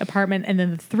own apartment, and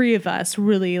then the three of us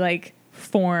really like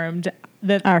formed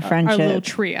Our friendship. our little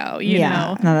trio, you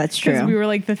know? No, that's true. Because we were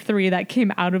like the three that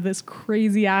came out of this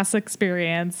crazy ass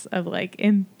experience of like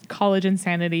in college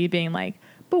insanity being like,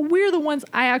 but we're the ones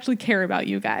I actually care about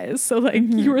you guys. So like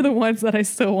you're the ones that I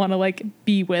still want to like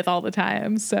be with all the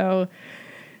time. So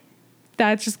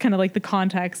that's just kind of like the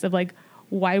context of like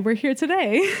why we're here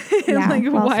today. And Yeah, like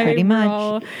well, why pretty we're much.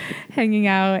 all hanging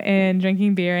out and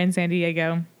drinking beer in San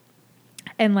Diego.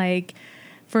 And like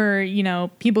for, you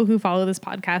know, people who follow this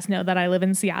podcast know that I live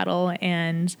in Seattle,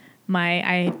 and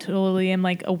I totally am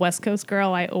like a West Coast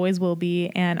girl. I always will be.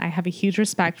 And I have a huge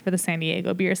respect for the San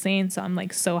Diego beer scene. So I'm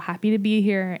like so happy to be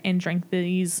here and drink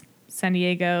these San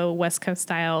Diego West Coast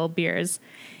style beers.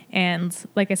 And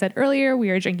like I said earlier, we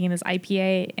are drinking this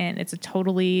IPA, and it's a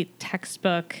totally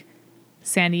textbook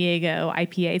San Diego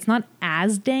IPA. It's not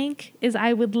as dank as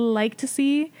I would like to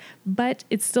see, but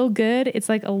it's still good. It's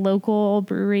like a local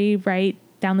brewery right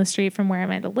down the street from where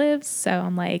Amanda lives. So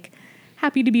I'm like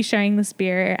happy to be sharing this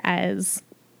beer as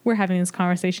we're having this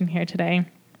conversation here today.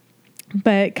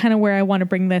 But kind of where I want to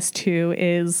bring this to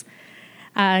is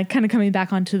kind of coming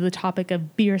back onto the topic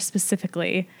of beer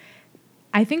specifically.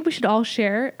 I think we should all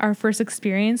share our first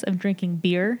experience of drinking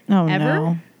beer ever.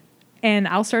 No. And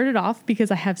I'll start it off because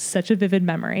I have such a vivid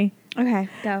memory. okay,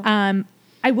 go.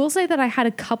 I will say that I had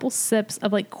a couple sips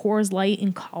of like Coors Light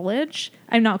in college.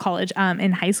 I'm not college,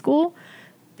 in high school,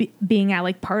 being at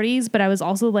like parties, but I was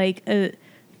also like a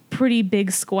pretty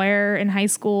big square in high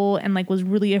school and like was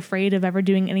really afraid of ever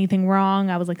doing anything wrong.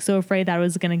 I was like so afraid that I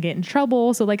was going to get in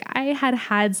trouble. So like I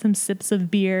had some sips of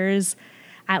beers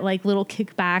at like little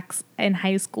kickbacks in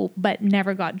high school, but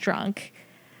never got drunk.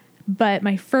 But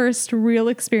my first real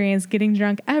experience getting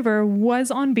drunk ever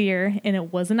was on beer, and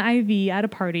it was an IV at a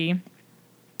party.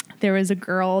 There was a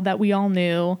girl that we all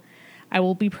knew. I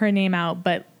will beep her name out,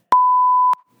 but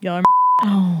y'all are.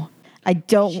 Oh, I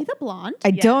don't. Is she the blonde? I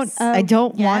don't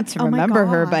Yes. want to Oh my remember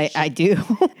her, but gosh. I do.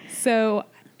 So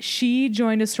she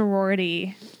joined a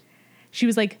sorority. She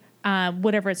was like,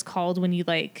 whatever it's called when you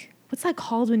like, what's that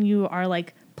called when you are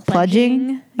like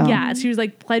Pledging? Oh. Yeah, she was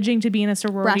like pledging to be in a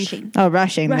sorority. Rushing. Oh,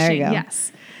 rushing. There you go.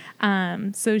 Yes.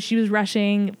 So she was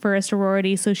rushing for a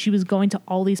sorority. So she was going to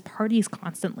all these parties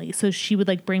constantly. So she would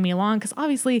like bring me along because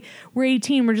obviously we're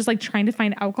 18. We're just like trying to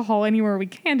find alcohol anywhere we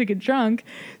can to get drunk.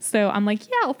 So I'm like,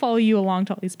 yeah, I'll follow you along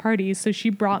to all these parties. So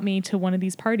she brought me to one of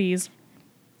these parties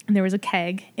and there was a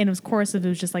keg and of course it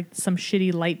was just like some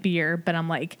shitty light beer. But I'm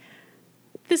like,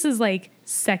 this is like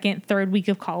second, third week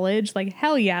of college. Like,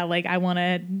 hell yeah. Like I want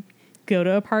to go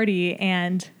to a party,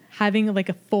 and having like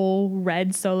a full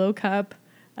red Solo cup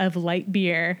of light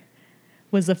beer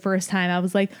was the first time I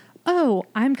was like, oh,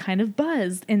 I'm kind of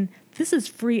buzzed. And this is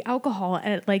free alcohol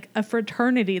at like a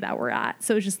fraternity that we're at.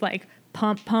 So it's just like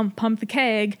pump the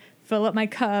keg, fill up my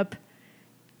cup,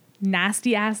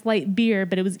 nasty ass light beer,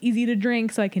 but it was easy to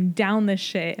drink so I can down this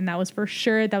shit. And that was for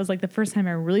sure. That was like the first time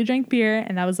I really drank beer.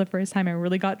 And that was the first time I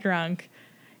really got drunk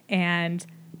and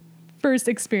first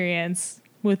experience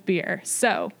with beer.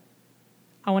 So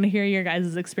I want to hear your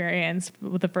guys' experience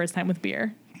with the first time with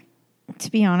beer.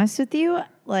 To be honest with you,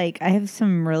 like I have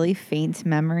some really faint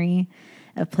memory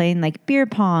of playing like beer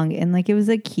pong, and like it was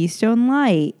like Keystone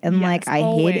Light, and Yes, like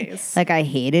always. I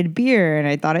hated beer, and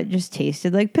I thought it just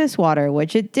tasted like piss water,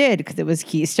 which it did because it was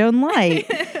Keystone Light.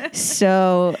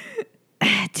 So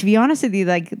to be honest with you,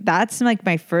 like that's like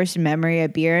my first memory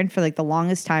of beer, and for like the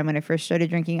longest time when I first started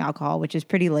drinking alcohol, which is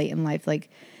pretty late in life, like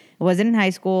it wasn't in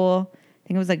high school. I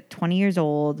think it was like 20 years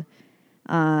old.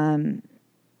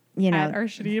 You know, At our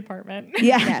shitty apartment.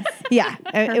 yeah, Yes. yeah.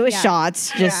 It was Yeah.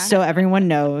 shots, just so everyone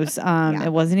knows.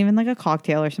 It wasn't even like a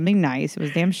cocktail or something nice. It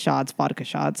was damn shots, vodka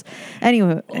shots.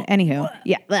 Anywho,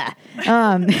 yeah. Bleh.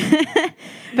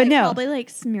 But no, Probably like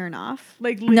Smirnoff.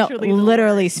 Like no, literally. the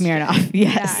literally worst. Smirnoff.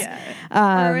 Yes.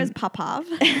 Yeah. Or as Popov.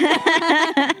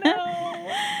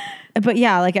 But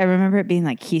yeah, like I remember it being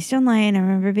like Keystone Light, and I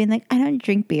remember being like, I don't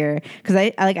drink beer because I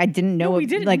didn't know. No, what, we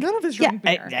didn't. Like, None of us drank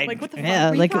beer. Like, what the fuck?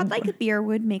 yeah, We like, thought like beer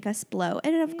would make us bloat.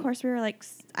 And of course we were like,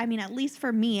 I mean, at least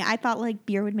for me, I thought like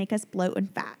beer would make us bloat and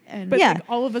fat. And But Yeah. like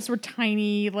all of us were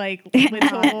tiny, like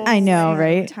little. I know, so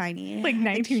right? tiny. Like The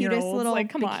 19-year-olds, cutest little like,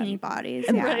 come bikini on. bodies.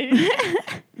 Yeah.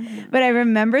 Right. But I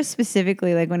remember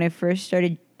specifically, like when I first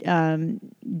started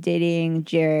dating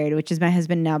Jared, which is my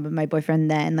husband now, but my boyfriend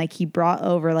then, like he brought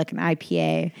over like an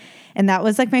IPA, and that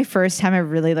was like my first time of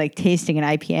really like tasting an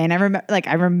IPA. And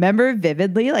I remember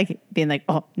vividly like being like,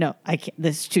 oh no, I can't.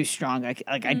 This is too strong.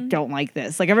 I don't like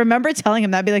this. Like I remember telling him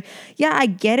that, be like, yeah, I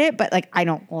get it, but like I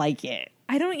don't like it.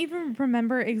 I don't even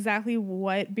remember exactly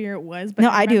what beer it was. But No,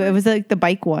 I do. It was like the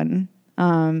bike one.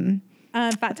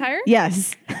 Fat Tire.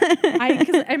 Yes.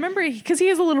 I remember because he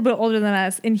is a little bit older than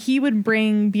us, and he would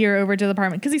bring beer over to the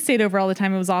apartment because he stayed over all the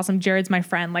time. It was awesome. Jared's my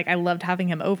friend. Like I loved having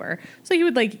him over, so he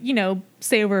would like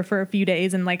stay over for a few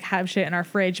days and like have shit in our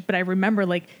fridge. But I remember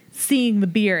like seeing the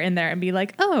beer in there and be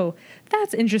like, oh,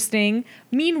 that's interesting.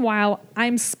 Meanwhile,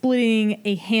 I'm splitting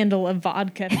a handle of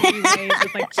vodka 3 ways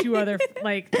with like two other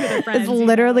friends. It's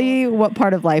literally what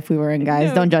part of life we were in, guys.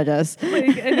 No. Don't judge us.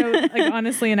 Like, I know, like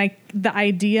honestly, and the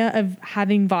idea of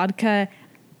having vodka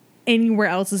anywhere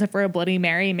else except for a Bloody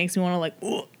Mary makes me want to like,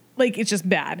 ugh, like it's just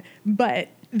bad. But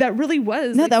that really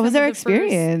was No, like, that was some our of the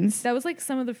experience. that was like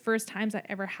some of the first times I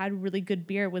ever had really good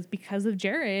beer was because of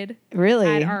Jared. Really,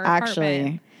 at our actually.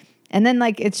 apartment. And then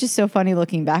like it's just so funny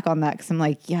looking back on that because I'm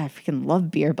like, yeah, I freaking love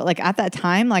beer, but like at that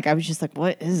time, like I was just like,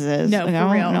 what is this? No, like, for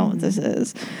I real. don't know what this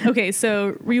is. Okay,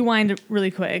 so rewind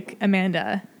really quick,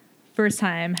 Amanda. First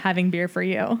time having beer for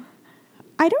you.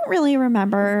 I don't really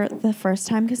remember the first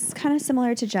time because it's kind of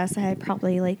similar to Jess. I had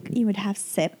probably like you would have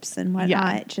sips and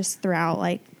whatnot just throughout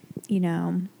like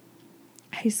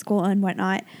high school and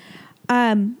whatnot.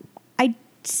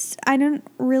 I don't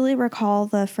really recall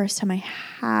the first time I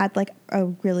had like a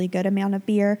really good amount of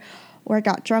beer or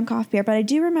got drunk off beer, but I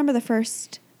do remember the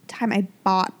first time I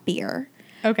bought beer.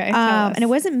 Okay, tell us. And it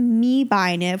wasn't me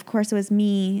buying it. Of course, it was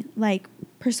me like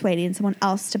persuading someone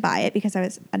else to buy it because I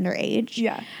was underage.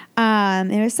 Yeah.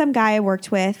 It was some guy I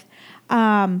worked with.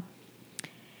 And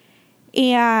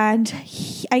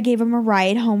I gave him a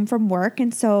ride home from work.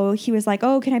 And so he was like,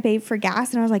 oh, can I pay for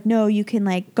gas? And I was like, no, you can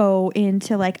like go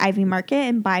into like Ivy Market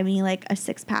and buy me like a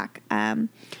 6-pack of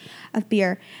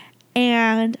beer.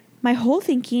 And my whole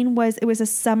thinking was it was a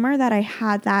summer that I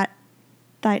had that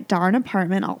darn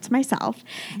apartment all to myself.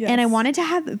 Yes. And I wanted to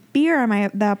have beer in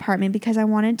the apartment because I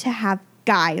wanted to have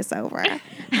guys over.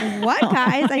 What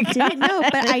guys? I didn't know,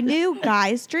 but I knew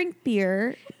guys drink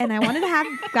beer and I wanted to have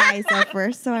guys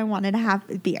over, so I wanted to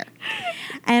have beer.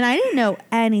 And I didn't know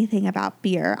anything about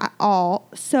beer at all.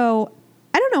 So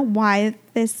I don't know why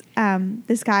this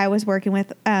guy I was working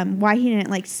with, why he didn't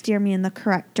like steer me in the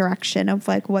correct direction of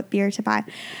like what beer to buy.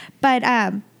 But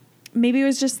maybe it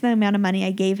was just the amount of money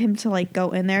I gave him to like go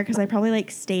in there because I probably like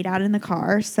stayed out in the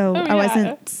car, so I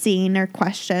wasn't seen or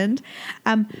questioned.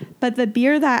 But the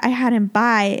beer that I had him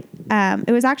buy,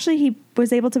 it was actually, he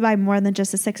was able to buy more than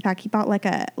just a 6-pack. He bought like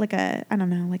a I don't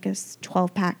know, like a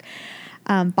 12-pack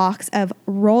box of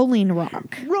Rolling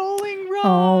Rock. Rolling Rock.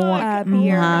 Oh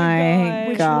beer,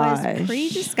 my gosh. Which was pretty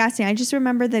disgusting. I just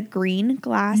remember the green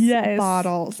glass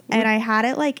bottles, and I had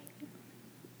it like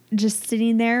just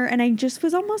sitting there, and I just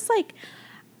was almost like,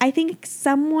 I think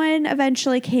someone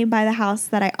eventually came by the house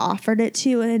that I offered it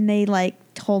to, and they like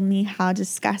told me how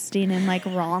disgusting and like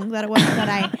wrong that it was that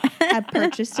I had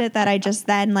purchased it, that I just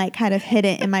then like kind of hid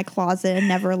it in my closet and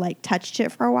never like touched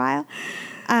it for a while.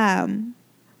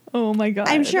 Oh my God.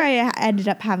 I'm sure I ended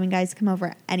up having guys come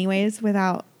over anyways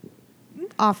without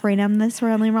offering them this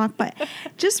Rolling Rock, but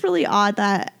just really odd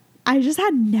that I just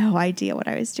had no idea what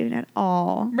I was doing at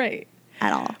all. Right.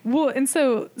 At all. Well, and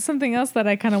so something else that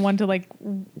I kind of want to like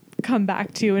come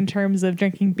back to in terms of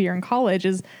drinking beer in college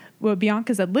is what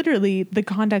Bianca said. Literally, the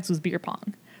context was beer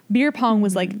pong. Beer pong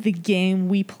was like the game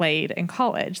we played in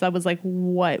college. That was like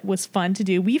what was fun to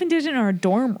do. We even did it in our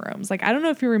dorm rooms. Like, I don't know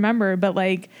if you remember, but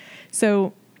like,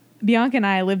 so Bianca and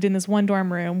I lived in this one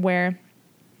dorm room where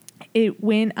it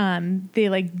went, they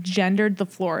like gendered the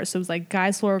floor. So it was like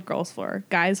guys floor, girls floor,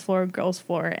 guys floor, girls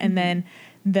floor. And then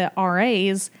the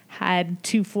RAs had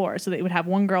 2 floors. So they would have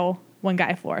 1 girl, 1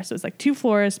 guy floor. So it's like 2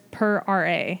 floors per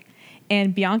RA.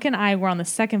 And Bianca and I were on the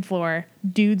 2nd floor.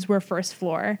 Dudes were 1st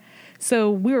floor. So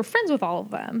we were friends with all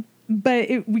of them.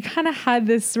 But we kind of had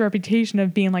this reputation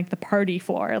of being like the party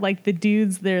floor. Like the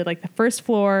dudes, they're like the 1st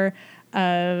floor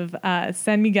of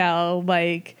San Miguel,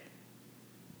 like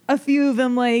a few of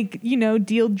them, like, you know,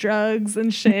 deal drugs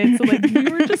and shit. So like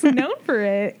we were just known for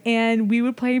it, and we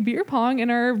would play beer pong in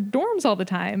our dorms all the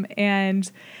time. And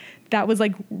that was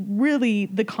like really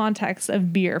the context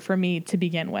of beer for me to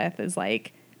begin with, is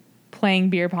like playing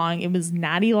beer pong. It was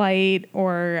Natty Light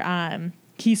or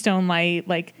Keystone Light.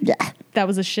 Like that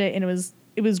was a shit, and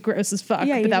it was gross as fuck.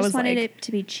 Yeah, but you that just was wanted like, it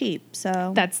to be cheap.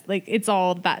 So that's like, it's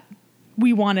all that.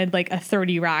 We wanted like a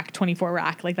 30 rack, 24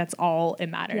 rack. Like that's all it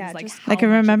matters. Yeah, like just I can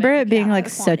remember it being like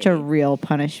the such a quantity. real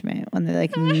punishment when they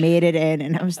like made it in,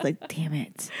 and I was like, damn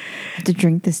it, I have to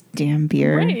drink this damn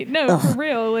beer. Right. No, for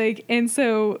real. Like, and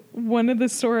so one of the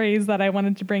stories that I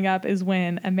wanted to bring up is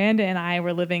when Amanda and I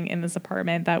were living in this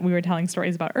apartment that we were telling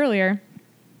stories about earlier.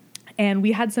 And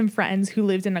we had some friends who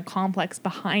lived in a complex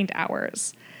behind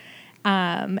ours.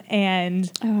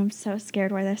 And I'm so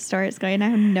scared where this story is going. I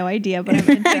have no idea, but I'm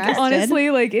interested. honestly,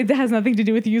 like it has nothing to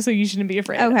do with you, so you shouldn't be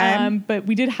afraid. Okay. But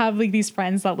we did have like these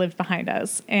friends that lived behind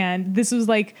us, and this was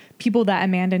like people that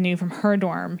Amanda knew from her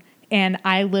dorm. And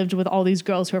I lived with all these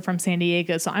girls who are from San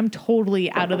Diego, so I'm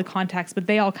totally out of the context, but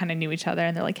they all kind of knew each other,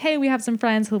 and they're like, hey, we have some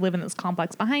friends who live in this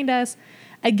complex behind us.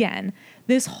 Again,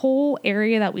 this whole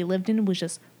area that we lived in was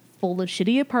just full of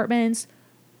shitty apartments,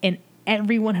 and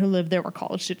everyone who lived there were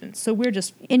college students. So we're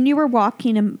just... And you were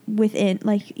walking within,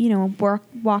 like, you know,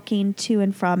 walking to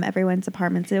and from everyone's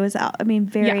apartments. It was, I mean,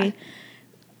 very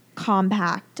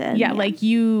compact. And, like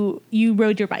you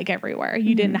rode your bike everywhere.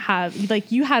 You didn't have,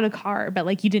 like, you had a car, but,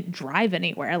 like, you didn't drive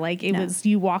anywhere. Like, it was,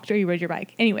 you walked or you rode your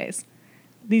bike. Anyways,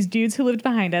 these dudes who lived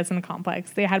behind us in the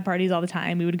complex, they had parties all the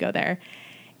time. We would go there.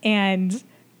 And...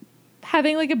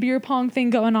 having like a beer pong thing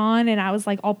going on, and I was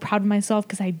like all proud of myself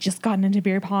because I had just gotten into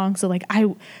beer pong. So like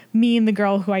me and the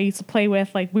girl who I used to play with,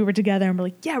 like we were together and we're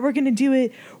like, yeah, we're gonna do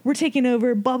it. We're taking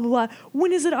over. Blah blah blah.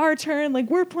 When is it our turn?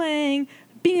 Like we're playing,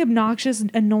 being obnoxious,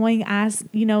 annoying ass,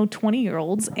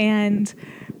 20-year-olds, and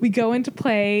we go into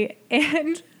play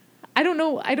and. I don't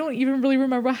know. I don't even really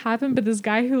remember what happened, but this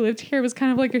guy who lived here was kind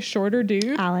of like a shorter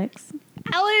dude. Alex.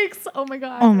 Oh my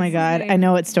God. Oh my God. I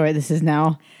know what story this is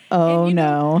now. Oh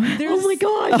no. Oh my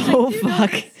God. Oh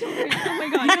fuck. Oh my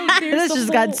God. No, this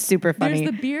just got super funny.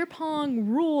 There's the beer pong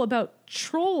rule about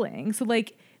trolling. So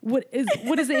like, what is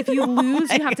it? If you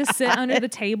lose, you have to sit under the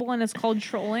table, and it's called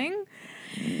trolling.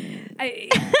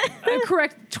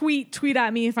 Correct. Tweet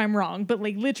at me if I'm wrong, but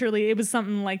like literally, it was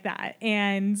something like that.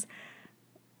 And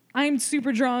I'm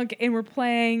super drunk, and we're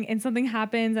playing, and something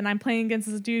happens, and I'm playing against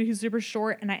this dude who's super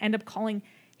short, and I end up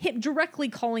directly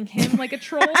calling him like a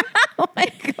troll. Oh my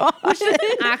God. Which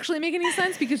doesn't actually make any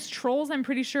sense because trolls, I'm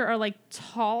pretty sure, are like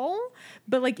tall.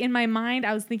 But like in my mind,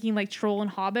 I was thinking like troll and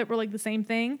hobbit were like the same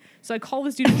thing. So I call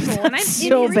this dude a troll, and I'm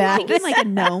so bad. Thinking like a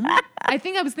gnome. I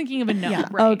think I was thinking of a gnome. Yeah.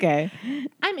 Right? Okay.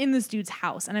 I'm in this dude's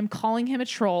house, and I'm calling him a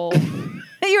troll.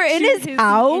 You're in his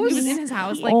house? He was in his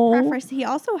house. Like, Preface, he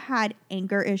also had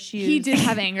anger issues. he did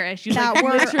have anger issues. That Like,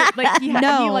 were he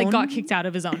like got known. kicked out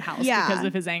of his own house Yeah. because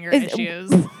of his anger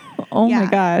issues. Oh Yeah. my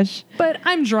gosh. But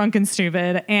I'm drunk and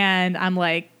stupid, and I'm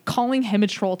like calling him a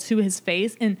troll to his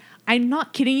face, and I'm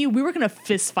not kidding you. We were gonna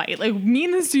fist fight. Like me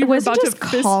and this dude were about just to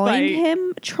fist calling fight.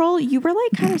 him troll. You were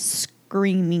like kind of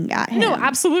screaming at him. No,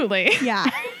 absolutely. Yeah.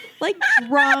 Like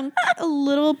drunk, a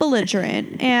little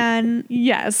belligerent, and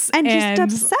Yes, just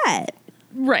upset.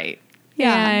 Right.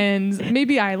 Yeah. And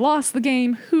maybe I lost the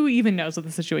game. Who even knows what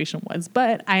the situation was?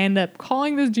 But I end up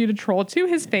calling this dude a troll to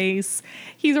his face.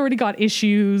 He's already got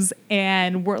issues,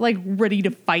 and we're like ready to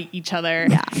fight each other.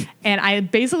 Yeah. And I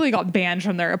basically got banned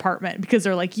from their apartment because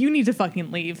they're like, you need to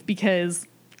fucking leave, because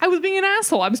I was being an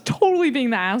asshole. I was totally being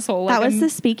the asshole. Like, That was the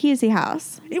speakeasy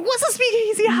house. It was a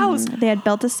speakeasy house. They had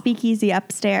built a speakeasy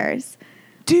upstairs.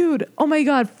 Dude, oh my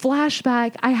God,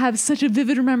 flashback. I have such a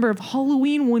vivid remember of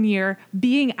Halloween one year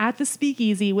being at the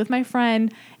speakeasy with my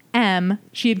friend M.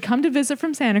 She had come to visit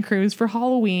from Santa Cruz for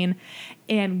Halloween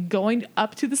and going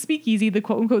up to the speakeasy, the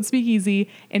quote unquote speakeasy,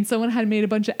 and someone had made a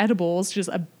bunch of edibles, just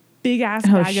a big ass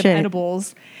bag of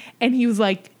edibles. And he was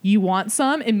like, you want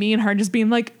some? And me and her just being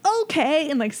like, okay.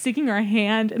 And like sticking our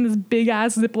hand in this big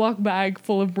ass Ziploc bag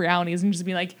full of brownies and just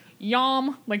being like,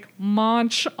 yum, like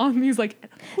munch on these like.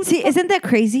 See, isn't that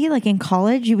crazy? Like in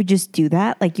college, you would just do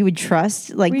that. Like you would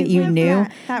trust, like that you knew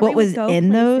what was in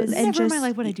those. And Never in just my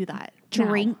life would I do that.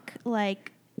 drink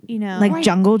like, you know, Like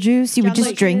jungle juice, you would just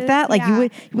Jungle drink juice, that. Like yeah. you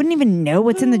wouldn't even know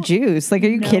what's in the juice. Like, are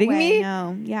you No kidding way, me?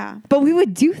 No, yeah. But we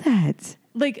would do that.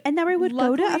 Like, And then we would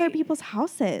go to luckily- other people's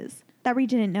houses that we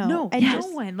didn't know. No, and no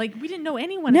just, one. Like, we didn't know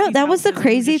anyone. at No, these that was the houses. We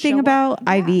would crazy just thing show about up.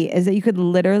 Ivy is that you could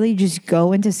literally just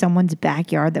go into someone's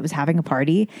backyard that was having a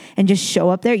party and just show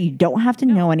up there. You don't have to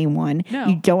know anyone. No,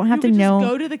 You don't have to could know.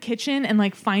 Just go to the kitchen and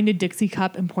like find a Dixie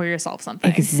cup and pour yourself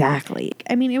something. Exactly.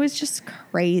 I mean, it was just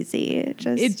crazy.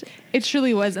 It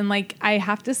truly was. And like, I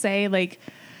have to say, like,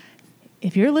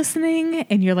 if you're listening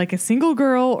and you're like a single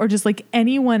girl or just like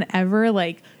anyone ever,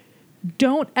 like,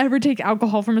 don't ever take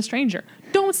alcohol from a stranger.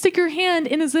 Don't stick your hand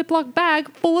in a Ziploc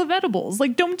bag full of edibles.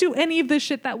 Like, don't do any of the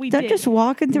shit that we Don't did. just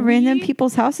walk into random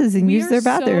people's houses and we use are their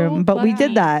bathroom. so But we lucky.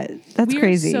 did that. That's we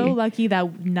crazy. are so lucky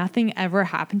that nothing ever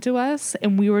happened to us,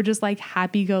 and we were just like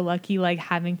happy-go-lucky, like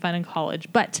having fun in college.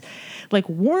 But like,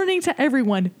 warning to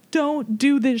everyone: don't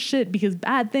do this shit because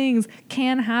bad things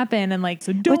can happen. And like,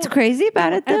 so don't. What's crazy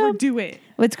about it though? Ever do it.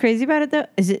 What's crazy about it though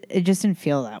is it just didn't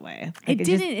feel that way. Like, It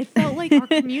didn't. It felt like our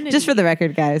community. Just for the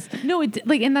record, guys. No, it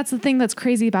like, and that's the thing that's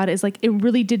crazy about it is like, it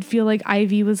really did feel like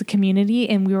Ivy was a community,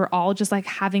 and we were all just like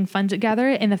having fun together.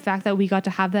 And the fact that we got to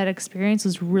have that experience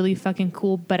was really fucking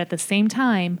cool. But at the same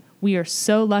time, we are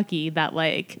so lucky that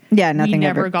like, Nothing we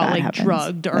never ever got bad like happens.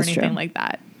 drugged or That's anything true. like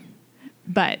that.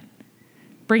 But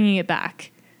bringing it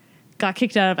back, got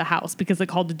kicked out of a house because they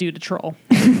called the dude a troll,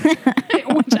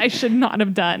 which I should not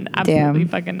have done. Absolutely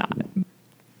fucking not.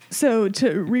 So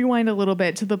to rewind a little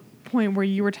bit to the point where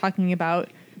you were talking about,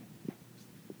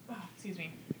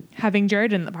 having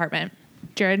Jared in the apartment.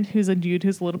 Jared, who's a dude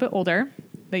who's a little bit older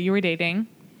that you were dating,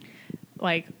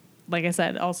 like I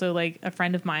said, also like a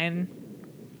friend of mine.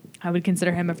 I would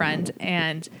consider him a friend,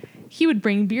 and he would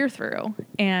bring beer through.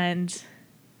 And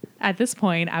at this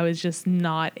point, I was just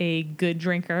not a good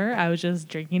drinker. I was just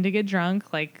drinking to get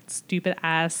drunk, like stupid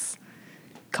ass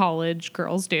college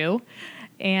girls do.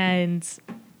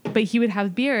 But he would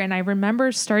have beer, and I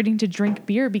remember starting to drink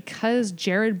beer because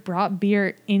Jared brought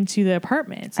beer into the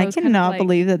apartment. So I cannot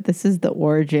believe that this is the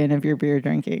origin of your beer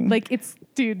drinking. Like, it's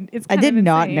kind I of did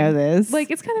not insane. know this. Like,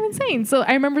 it's kind of insane. So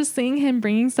I remember seeing him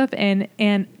bringing stuff in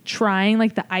and trying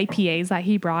like the IPAs that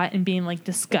he brought and being like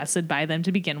disgusted by them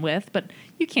to begin with. But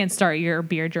you can't start your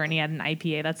beer journey at an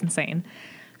IPA. That's insane.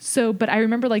 So, but I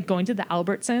remember like going to the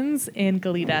Albertsons in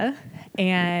Goleta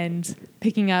and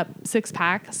picking up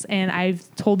 6-packs. And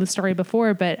I've told the story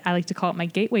before, but I like to call it my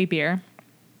gateway beer,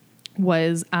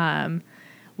 was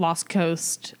Lost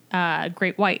Coast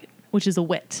Great White, which is a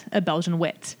wit, a Belgian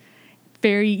wit.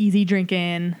 very easy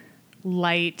drinking,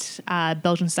 light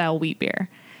Belgian style wheat beer.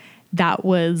 That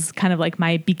was kind of like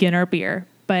my beginner beer.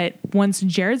 But once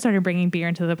Jared started bringing beer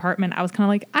into the apartment, I was kind of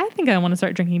like, I think I want to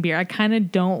start drinking beer. I kind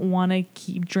of don't want to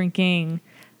keep drinking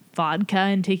vodka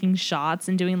and taking shots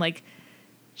and doing like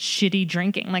shitty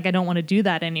drinking. Like, I don't want to do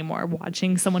that anymore.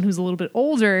 Watching someone who's a little bit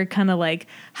older kind of like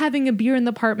having a beer in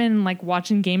the apartment and like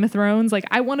watching Game of Thrones, like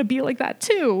I want to be like that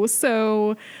too.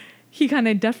 So he kind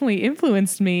of definitely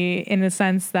influenced me in the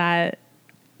sense that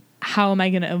how am I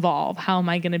going to evolve? How am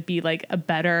I going to be like a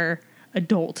better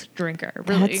adult drinker?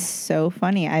 Really? That's so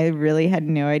funny. I really had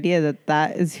no idea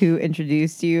that is who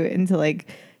introduced you into like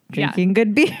drinking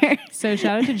good beer. So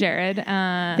shout out to Jared.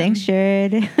 Thanks,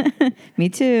 Jared. Me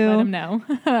too. Let him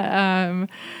know.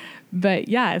 But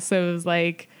yeah, so it was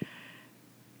like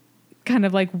kind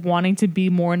of like wanting to be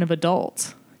more of an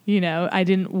adult. You know, I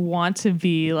didn't want to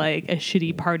be like a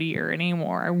shitty partier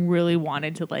anymore. I really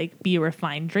wanted to like be a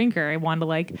refined drinker. I wanted to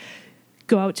like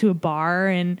go out to a bar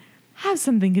and have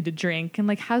something good to drink and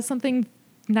like have something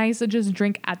nice to just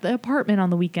drink at the apartment on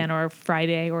the weekend or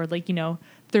Friday or like, you know,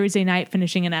 Thursday night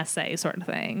finishing an essay sort of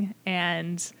thing.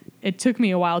 And it took me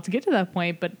a while to get to that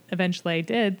point, but eventually I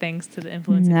did, thanks to the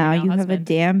influence of now my you husband. have a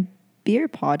damn beer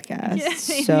podcast. Yeah,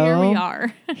 so here we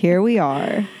are. Here we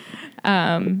are.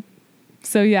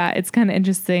 So yeah, it's kind of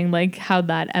interesting like how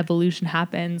that evolution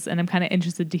happens. And I'm kind of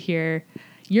interested to hear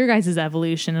your guys'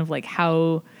 evolution of like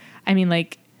how, I mean,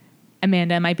 like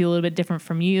Amanda might be a little bit different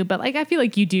from you, but like I feel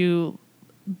like you do,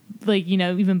 like, you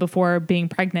know, even before being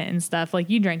pregnant and stuff, like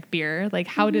you drank beer. Like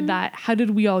how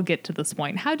did we all get to this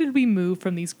point? How did we move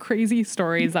from these crazy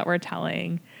stories that we're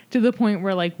telling to the point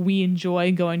where like we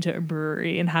enjoy going to a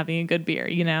brewery and having a good beer,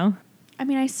 you know? I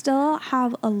mean, I still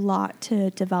have a lot to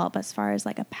develop as far as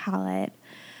like a palate,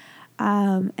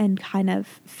 and kind of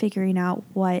figuring out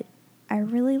what I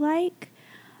really like.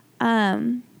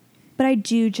 But I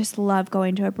do just love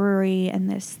going to a brewery and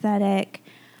the aesthetic.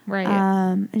 Right.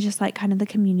 And just like kind of the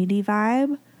community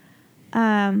vibe.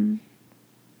 I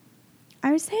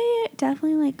would say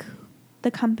definitely like the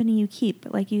company you keep,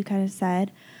 like you kind of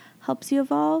said, helps you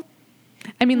evolve.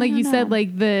 I mean, like you said,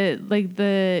 like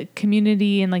the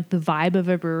community and like the vibe of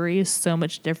a brewery is so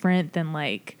much different than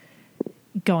like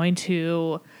going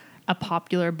to a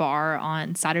popular bar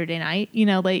on Saturday night, you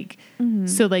know, like,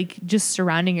 so like just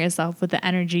surrounding yourself with the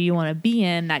energy you want to be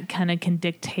in, that kind of can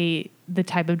dictate the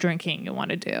type of drinking you want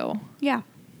to do. Yeah,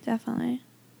 definitely.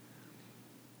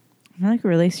 I'm like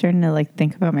really starting to like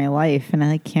think about my life and I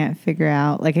like can't figure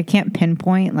out, like I can't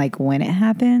pinpoint like when it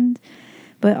happened,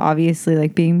 but obviously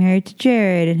like being married to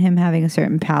Jared and him having a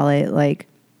certain palate, like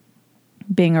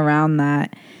being around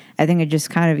that, I think it just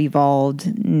kind of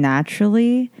evolved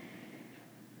naturally.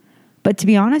 But to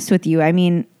be honest with you, I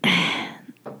mean,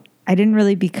 I didn't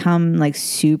really become like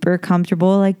super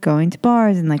comfortable like going to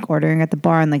bars and like ordering at the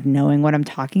bar and like knowing what I'm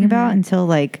talking about until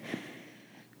like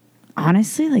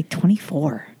honestly like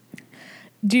 24.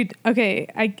 Dude, okay,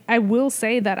 I will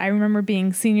say that I remember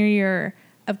being senior year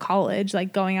of college,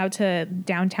 like going out to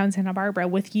downtown Santa Barbara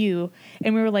with you,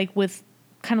 and we were like with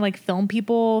kind of like film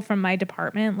people from my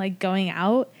department, like going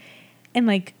out, and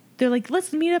like they're like,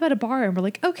 let's meet up at a bar, and we're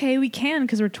like, okay, we can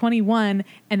because we're 21,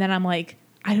 and then I'm like,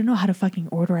 I don't know how to fucking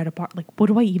order at a bar. Like, what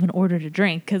do I even order to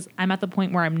drink? Because I'm at the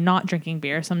point where I'm not drinking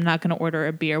beer, so I'm not going to order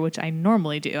a beer, which I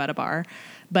normally do at a bar.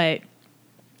 But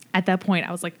at that point,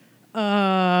 I was like,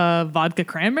 vodka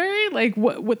cranberry? Like,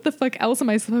 what the fuck else am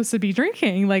I supposed to be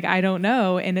drinking? Like, I don't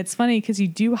know. And it's funny because you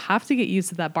do have to get used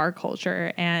to that bar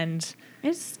culture. And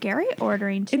it's scary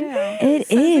ordering too.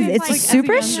 It is. It's like,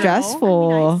 super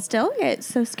stressful. I mean, I still get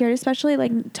so scared, especially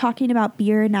like talking about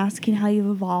beer and asking how you've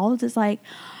evolved. Is like,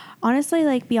 honestly,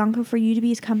 like Bianca, for you to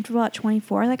be as comfortable at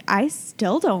 24, like I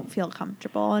still don't feel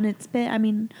comfortable. And it's been, I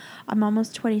mean, I'm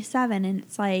almost 27 and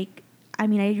it's like, I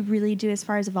mean, I really do as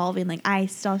far as evolving, like I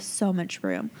still have so much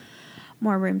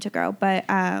more room to grow. But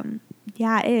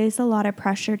yeah, it is a lot of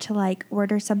pressure to like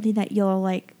order something that you'll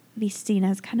like be seen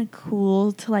as kind of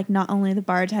cool to like not only the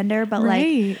bartender, but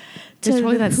like to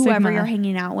whoever stigma you're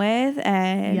hanging out with.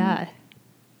 And yeah,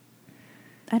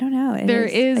 I don't know. There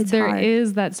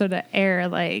is that sort of air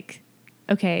like,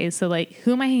 okay, so like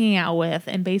who am I hanging out with?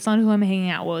 And based on who I'm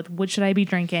hanging out with, what should I be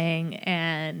drinking?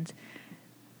 And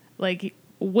like,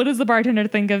 what does the bartender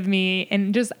think of me?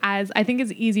 And just as I think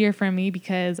it's easier for me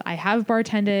because I have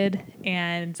bartended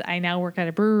and I now work at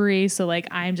a brewery. So like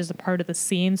I'm just a part of the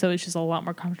scene. So it's just a lot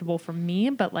more comfortable for me.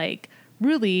 But like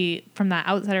really from that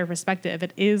outsider perspective,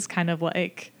 it is kind of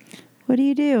like, what do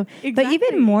you do? Exactly. But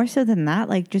even more so than that,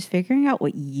 like just figuring out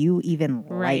what you even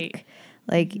right. like.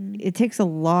 Like it takes a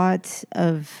lot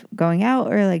of going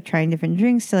out or like trying different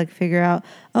drinks to like figure out,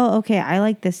 oh, okay, I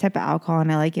like this type of alcohol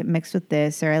and I like it mixed with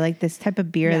this, or I like this type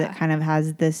of beer that kind of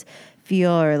has this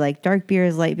feel, or like dark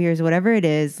beers, light beers, whatever it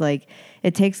is. Like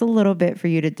it takes a little bit for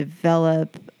you to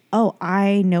develop, oh,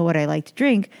 I know what I like to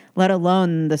drink, let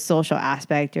alone the social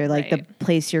aspect or like the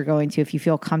place you're going to, if you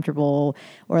feel comfortable,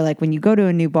 or like when you go to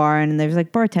a new bar and there's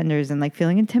like bartenders and like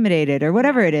feeling intimidated or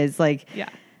whatever it is. Like,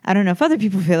 I don't know if other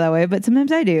people feel that way, but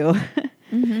sometimes I do.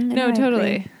 No,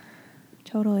 totally.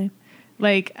 Totally.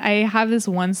 Like I have this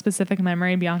one specific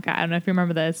memory, Bianca, I don't know if you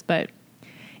remember this, but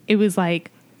it was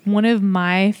like one of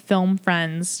my film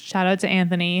friends, shout out to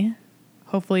Anthony,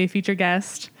 hopefully a future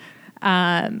guest.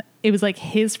 It was like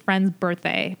his friend's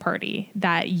birthday party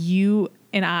that you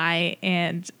and I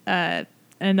and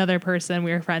another person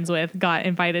we were friends with got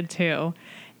invited to.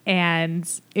 And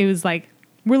it was like,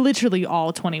 we're literally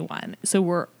all 21. So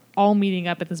we're all meeting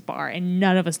up at this bar and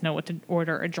none of us know what to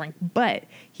order or drink. But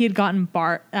he had gotten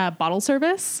bottle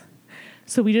service.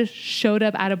 So we just showed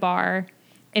up at a bar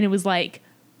and it was like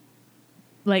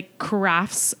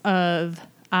carafes of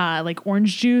like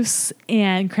orange juice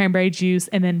and cranberry juice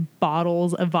and then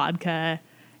bottles of vodka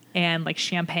and like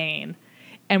champagne.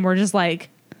 And we're just like,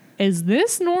 is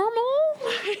this normal?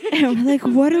 And we're like,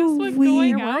 what do we Do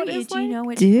you know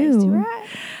which place you were at?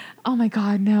 Oh my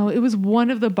God, no. It was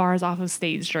one of the bars off of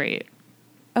State Street.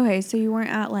 Okay, so you weren't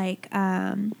at like,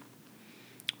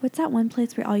 what's that one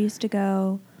place we all used to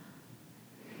go?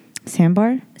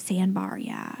 Sandbar? Sandbar,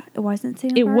 yeah. It wasn't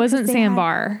Sandbar? It wasn't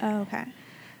Sandbar. Oh, okay.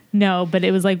 No, but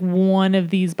it was like one of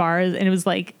these bars, and it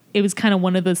was kind of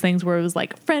one of those things where it was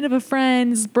like friend of a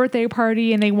friend's birthday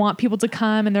party and they want people to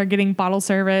come and they're getting bottle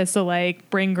service, so like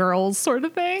bring girls sort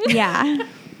of thing. Yeah.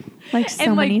 Like so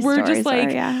and like many we're stories just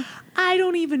like, are, I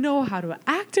don't even know how to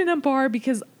act in a bar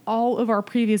because all of our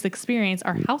previous experience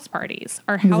are house parties.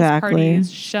 Our house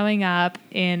parties showing up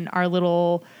in our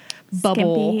little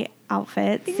bubble. Skimpy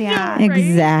outfits. Yeah. Right?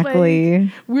 Exactly.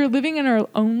 Like, we're living in our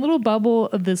own little bubble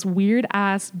of this weird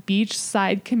ass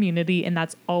beachside community, and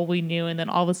that's all we knew. And then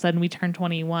all of a sudden we turn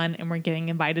 21 and we're getting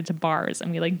invited to bars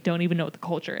and we like don't even know what the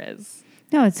culture is.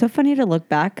 No, it's so funny to look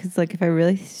back because like if I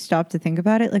really stop to think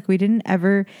about it, like we didn't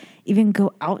ever even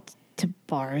go out to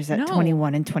bars at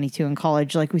 21 and 22 in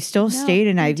college. Like we still stayed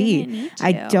in IV.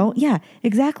 Yeah,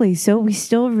 exactly. So we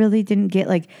still really didn't get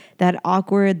like that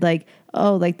awkward, like,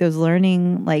 oh, like those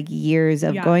learning like years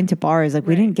of going to bars. Like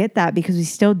we didn't get that because we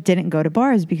still didn't go to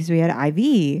bars because we had IV.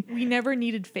 We never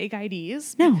needed fake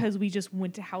IDs because we just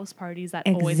went to house parties that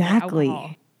always had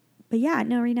alcohol. But yeah,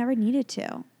 no, we never needed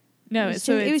to. No,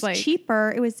 it was like,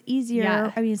 cheaper. It was easier.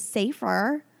 Yeah. I mean,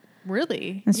 safer.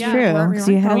 Really? That's true. Because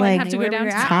you had to like have to go down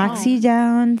to taxi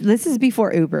down. This is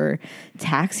before Uber.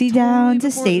 Taxi down to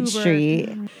State Street.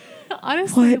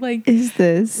 Honestly, what like is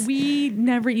this? We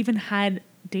never even had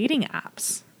dating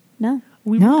apps. No.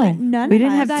 We didn't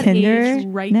have Tinder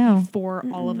right before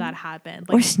all of that happened.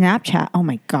 Like, or Snapchat. Oh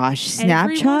my gosh.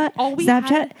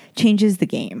 Snapchat changes the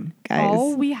game, guys.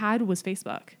 All we had was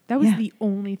Facebook. That was the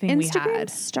only thing we had. Instagram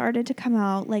started to come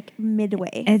out like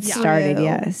midway. It started,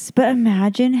 yes. But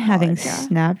imagine having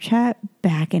Snapchat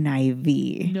back in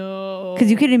IV. No. Because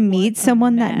you could meet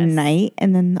someone that night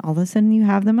and then all of a sudden you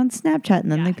have them on Snapchat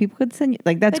and then like people could send you.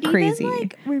 Like that's crazy. Even,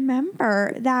 like,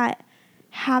 remember that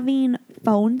having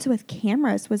phones with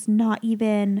cameras was not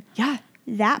even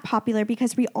that popular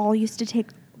because we all used to take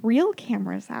real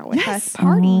cameras out with us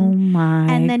partying. Oh my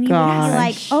and then you would be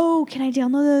like, gosh. oh, can I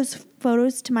download those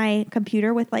photos to my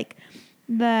computer with like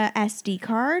the SD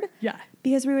card? Yeah.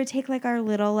 Because we would take like our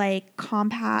little like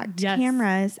compact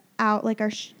cameras out, like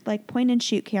our like point and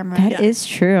shoot camera. That is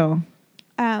true.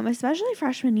 Especially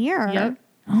freshman year. Yep.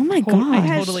 Oh my gosh.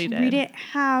 I totally did. We didn't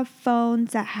have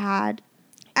phones that had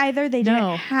either they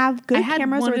didn't have good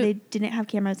cameras or they didn't have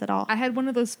cameras at all. I had one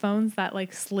of those phones that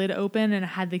like slid open and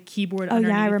had the keyboard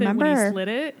underneath I remember. it when you slid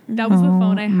it. That was the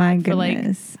phone I had for like,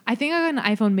 goodness. I think I got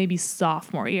an iPhone maybe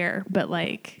sophomore year, but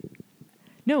like,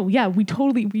 no, yeah, we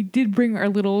did bring our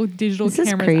little digital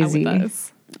cameras out with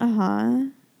us. Uh-huh.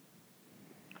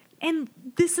 And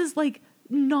this is like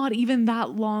not even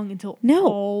that long until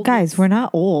guys, we're not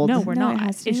old. No, we're not.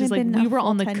 It's just like we were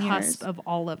on the 10 cusp years. of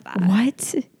all of that.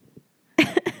 What?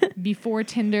 Before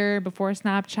Tinder, before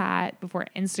Snapchat, before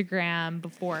Instagram,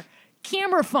 before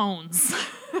camera phones.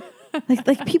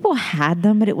 like people had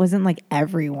them, but it wasn't like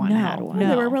everyone had one.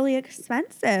 They were really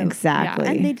expensive. Exactly.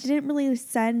 And they didn't really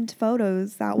send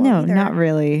photos that well either. Not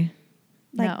really.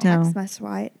 Like No.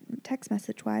 text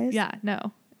message wise. Yeah, no.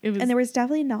 It was, and there was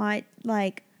definitely not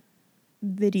like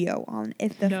video on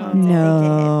if the phone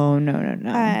No.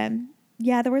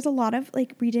 Yeah, there was a lot of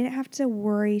like we didn't have to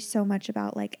worry so much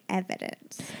about like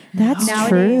evidence. That's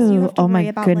Nowadays, you true. have to Oh worry my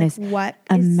about goodness. like what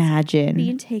Imagine is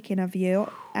being taken of you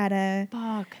at a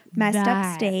Fuck messed up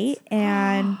that. state,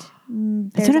 and that's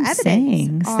there's what I'm evidence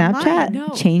saying. online. Snapchat No.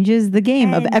 changes the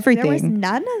game of And everything. There was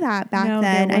none of that back No,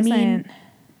 then. there I mean, wasn't.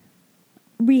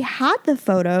 we had the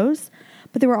photos,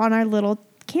 but they were on our little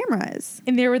cameras.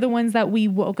 And they were the ones that we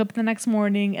woke up the next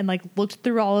morning and like looked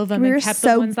through all of them We and were kept the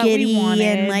so ones that we giddy wanted.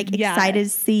 and like Yeah. excited to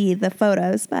see the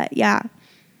photos. But yeah,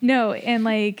 No, and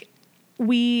like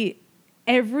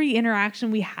every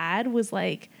interaction we had was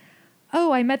like,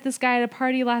 oh, I met this guy at a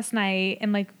party last night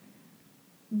and like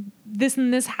this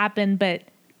and this happened, but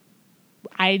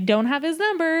I don't have his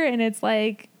number. And it's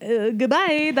like,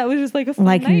 goodbye. That was just like a fun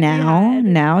Like night we had.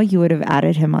 now you would have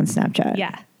added him on Snapchat.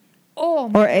 Yeah. Oh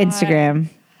my Or God. Instagram.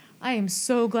 I am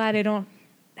so glad I don't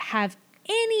have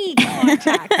any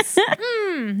contacts.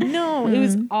 No, it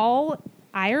was all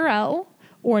IRL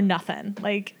or nothing.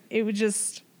 Like it was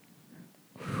just,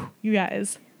 you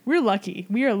guys, we're lucky.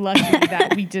 We are lucky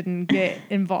that we didn't get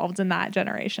involved in that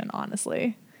generation,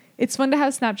 honestly. It's fun to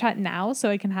have Snapchat now so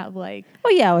I can have like, Oh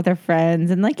yeah, with our friends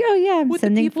and like, oh yeah, I'm with the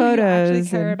sending people photos. you actually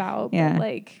care and- about, yeah. but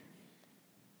like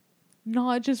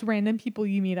not just random people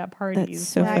you meet at parties. That's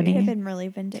so that funny. could have been really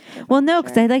vindictive. Well, I'm no,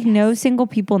 because sure. I like know single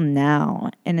people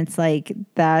now, and it's like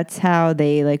that's how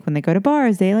they like when they go to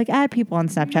bars, they like add people on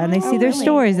Snapchat and they see their really?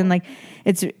 stories, and like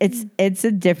it's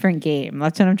a different game.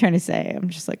 That's what I'm trying to say. I'm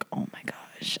just like, oh my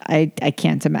gosh, I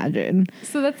can't imagine.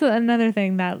 So that's another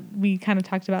thing that we kind of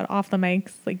talked about off the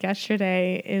mics like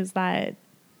yesterday is that,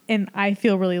 and I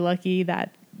feel really lucky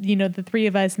that, you know, the three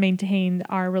of us maintained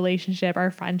our relationship,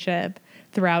 our friendship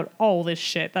throughout all this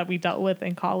shit that we dealt with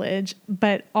in college.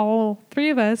 But all three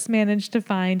of us managed to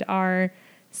find our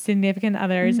significant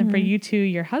others. And for you two,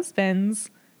 your husbands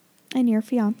And your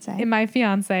fiance. and my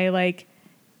fiance, like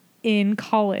in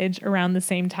college around the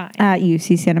same time. At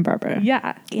UC Santa Barbara.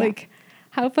 Yeah. Yeah. Like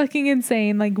how fucking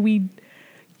insane. Like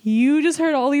you just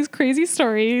heard all these crazy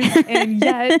stories and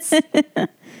yet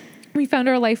we found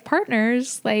our life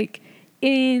partners like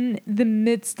in the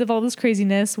midst of all this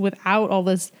craziness without all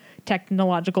this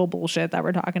technological bullshit that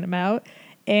we're talking about.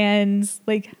 And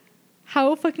like,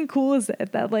 how fucking cool is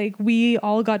it that like we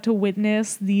all got to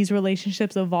witness these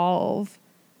relationships evolve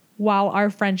while our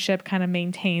friendship kind of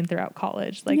maintained throughout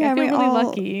college? Like Yeah, I feel we really all-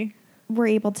 lucky. We're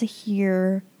able to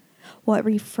hear what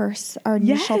our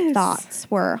initial Yes. thoughts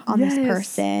were on this Yes.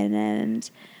 person,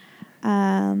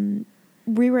 and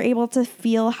we were able to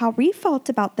feel how we felt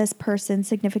about this person's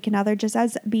significant other just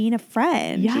as being a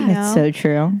friend. Yeah, you That's know? so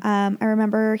true. I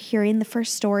remember hearing the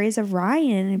first stories of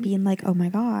Ryan and being like, oh my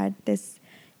God, this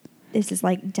is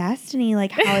like destiny.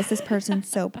 Like, how is this person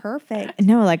so perfect?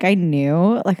 No, like I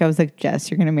knew, like I was like, Jess,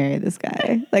 you're gonna marry this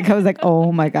guy. Like I was like,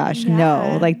 oh my gosh, Yeah.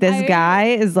 no, like this I- guy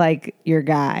is like your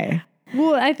guy.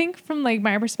 Well, I think from like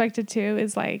my perspective too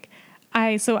is like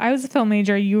I was a film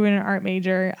major, you were an art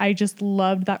major. I just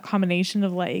loved that combination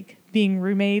of like being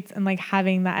roommates and like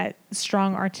having that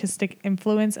strong artistic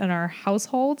influence in our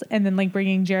household, and then like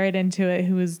bringing Jared into it,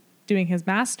 who was doing his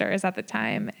master's at the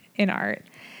time in art.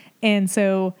 And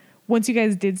so once you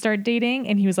guys did start dating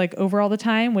and he was like over all the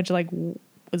time, which like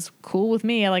was cool with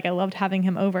me. I loved having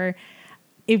him over.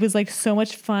 It was like so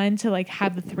much fun to like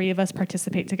have the three of us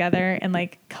participate together and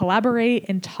like collaborate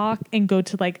and talk and go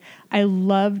to like, I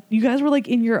loved, you guys were like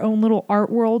in your own little art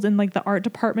world, and like the art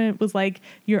department was like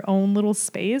your own little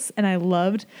space. And I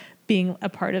loved being a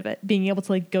part of it, being able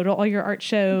to like go to all your art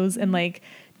shows, and like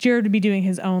Jared would be doing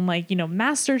his own like, you know,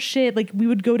 master shit. Like we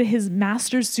would go to his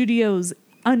master studios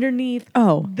underneath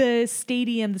the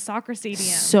stadium, the soccer stadium.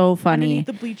 So funny. Underneath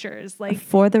the bleachers. Like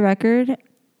For the record,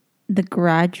 the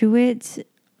graduate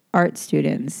art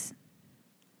students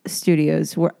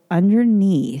studios were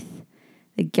underneath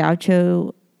the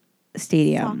Gaucho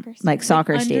Stadium,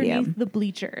 soccer stadium, underneath the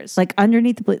bleachers. like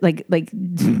underneath the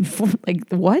like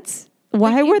what?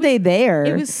 Why Like, were they there?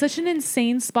 It was such an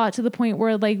insane spot to the point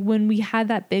where like when we had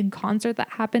that big concert that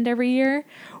happened every year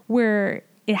where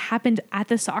it happened at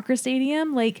the soccer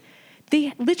stadium, like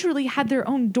they literally had their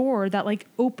own door that like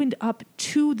opened up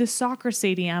to the soccer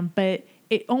stadium, but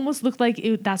it almost looked like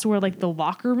that's where like the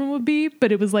locker room would be,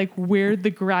 but it was like where the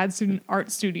grad student art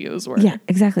studios were. Yeah,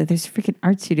 exactly. There's freaking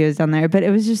art studios down there, but it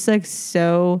was just like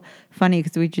so funny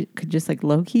because we could just like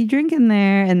low key drink in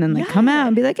there and then like come out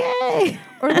and be like, hey.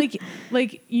 Or like,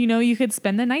 you know, you could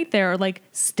spend the night there or like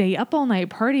stay up all night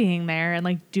partying there and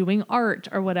like doing art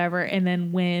or whatever. And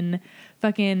then when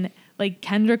fucking like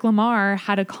Kendrick Lamar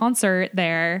had a concert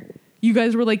there, you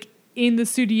guys were like in the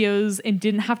studios and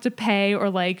didn't have to pay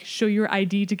or like show your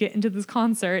ID to get into this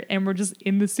concert, and we're just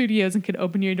in the studios and could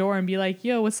open your door and be like,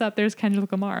 yo, what's up? There's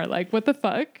Kendrick Lamar. Like, what the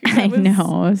fuck? I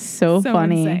know. It was so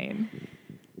funny. Insane.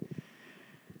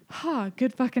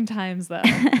 Good fucking times though.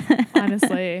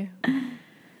 Honestly.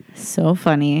 So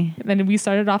funny. And then we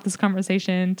started off this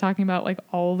conversation talking about like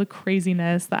all the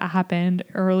craziness that happened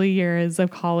early years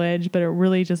of college, but it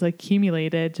really just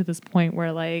accumulated to this point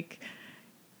where like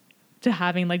to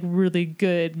having like really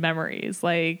good memories.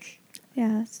 Like,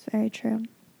 yeah, that's very true.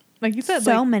 Like you said,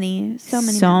 so like, many.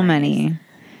 So many.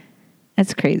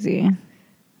 It's crazy.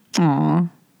 Aw.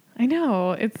 I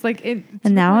know. It's like it.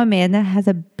 And now Amanda has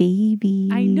a baby.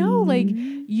 I know. Like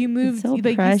you moved, so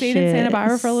like precious. you stayed in Santa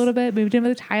Barbara for a little bit, moved in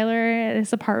with Tyler at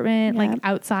his apartment, like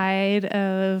outside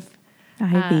of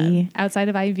Ivy,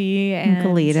 and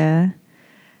Goleta.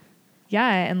 Yeah,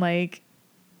 and like,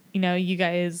 you know, you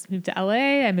guys moved to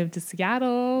LA. I moved to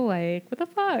Seattle. Like, what the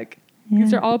fuck? Yeah.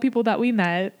 These are all people that we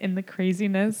met in the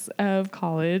craziness of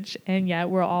college, and yet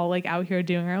we're all like out here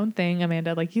doing our own thing.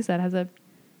 Amanda, like you said, has a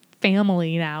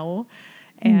family now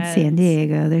in San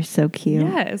Diego. They're so cute.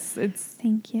 Yes, it's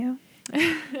thank you.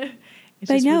 It's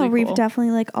but no, really we've cool.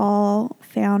 definitely like all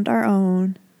found our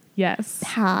own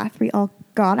path. We all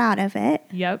got out of it.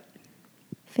 Yep.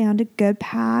 Found a good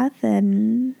path,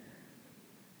 and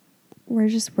we're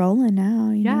just rolling now.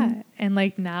 You know? And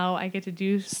like now I get to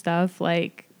do stuff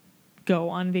like go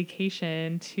on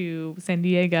vacation to San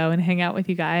Diego and hang out with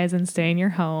you guys and stay in your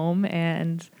home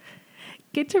and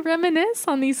get to reminisce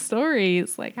on these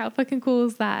stories. Like, how fucking cool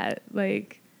is that?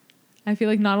 Like, I feel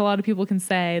like not a lot of people can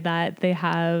say that they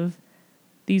have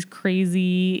these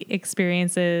crazy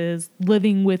experiences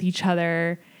living with each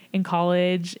other in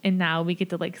college, and now we get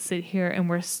to like sit here and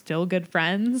we're still good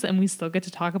friends and we still get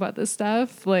to talk about this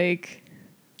stuff. Like,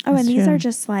 oh, and these are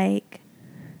just like,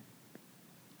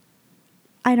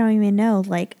 I don't even know,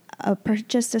 like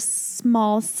just a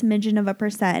small smidgen of a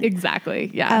percent.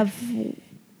 Exactly. Yeah. Of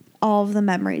all of the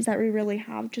memories that we really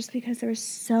have, just because there's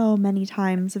so many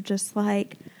times of just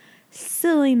like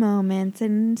silly moments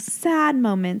and sad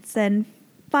moments and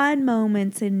fun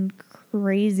moments and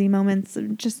crazy moments.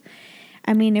 And just,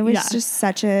 I mean, it was just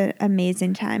such an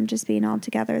amazing time just being all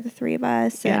together, the three of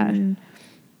us. And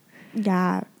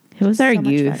it was our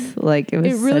youth. Like, it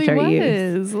was really such our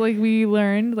youth. Like, we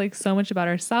learned like so much about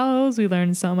ourselves. We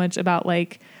learned so much about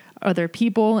like other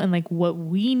people and like what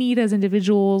we need as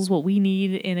individuals, what we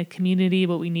need in a community,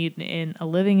 what we need in a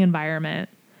living environment.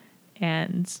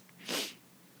 And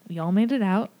we all made it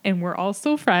out, and we're all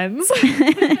still friends.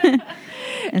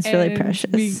 It's really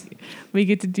precious. We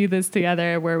get to do this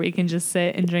together where we can just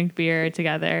sit and drink beer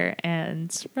together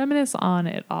and reminisce on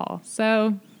it all.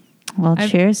 So, well,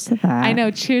 cheers to that. I know.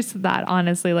 Cheers to that.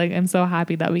 Honestly, like, I'm so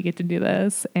happy that we get to do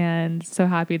this, and so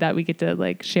happy that we get to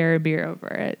like share a beer over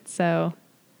it. So,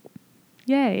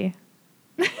 yay.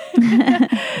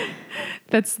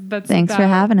 That's Thanks for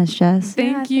having us, Jess.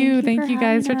 Thank you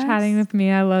guys for chatting with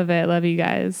me. I love it. Love you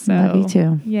guys. So, love you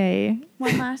too. Yay.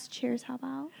 One last cheers. How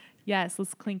about? Yes,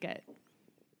 let's clink it.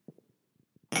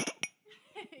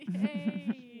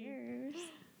 Cheers.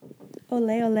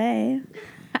 Ole, ole.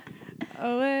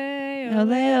 Ole,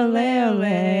 ole, ole,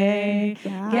 ole.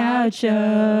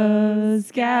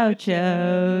 Gauchos,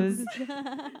 gauchos.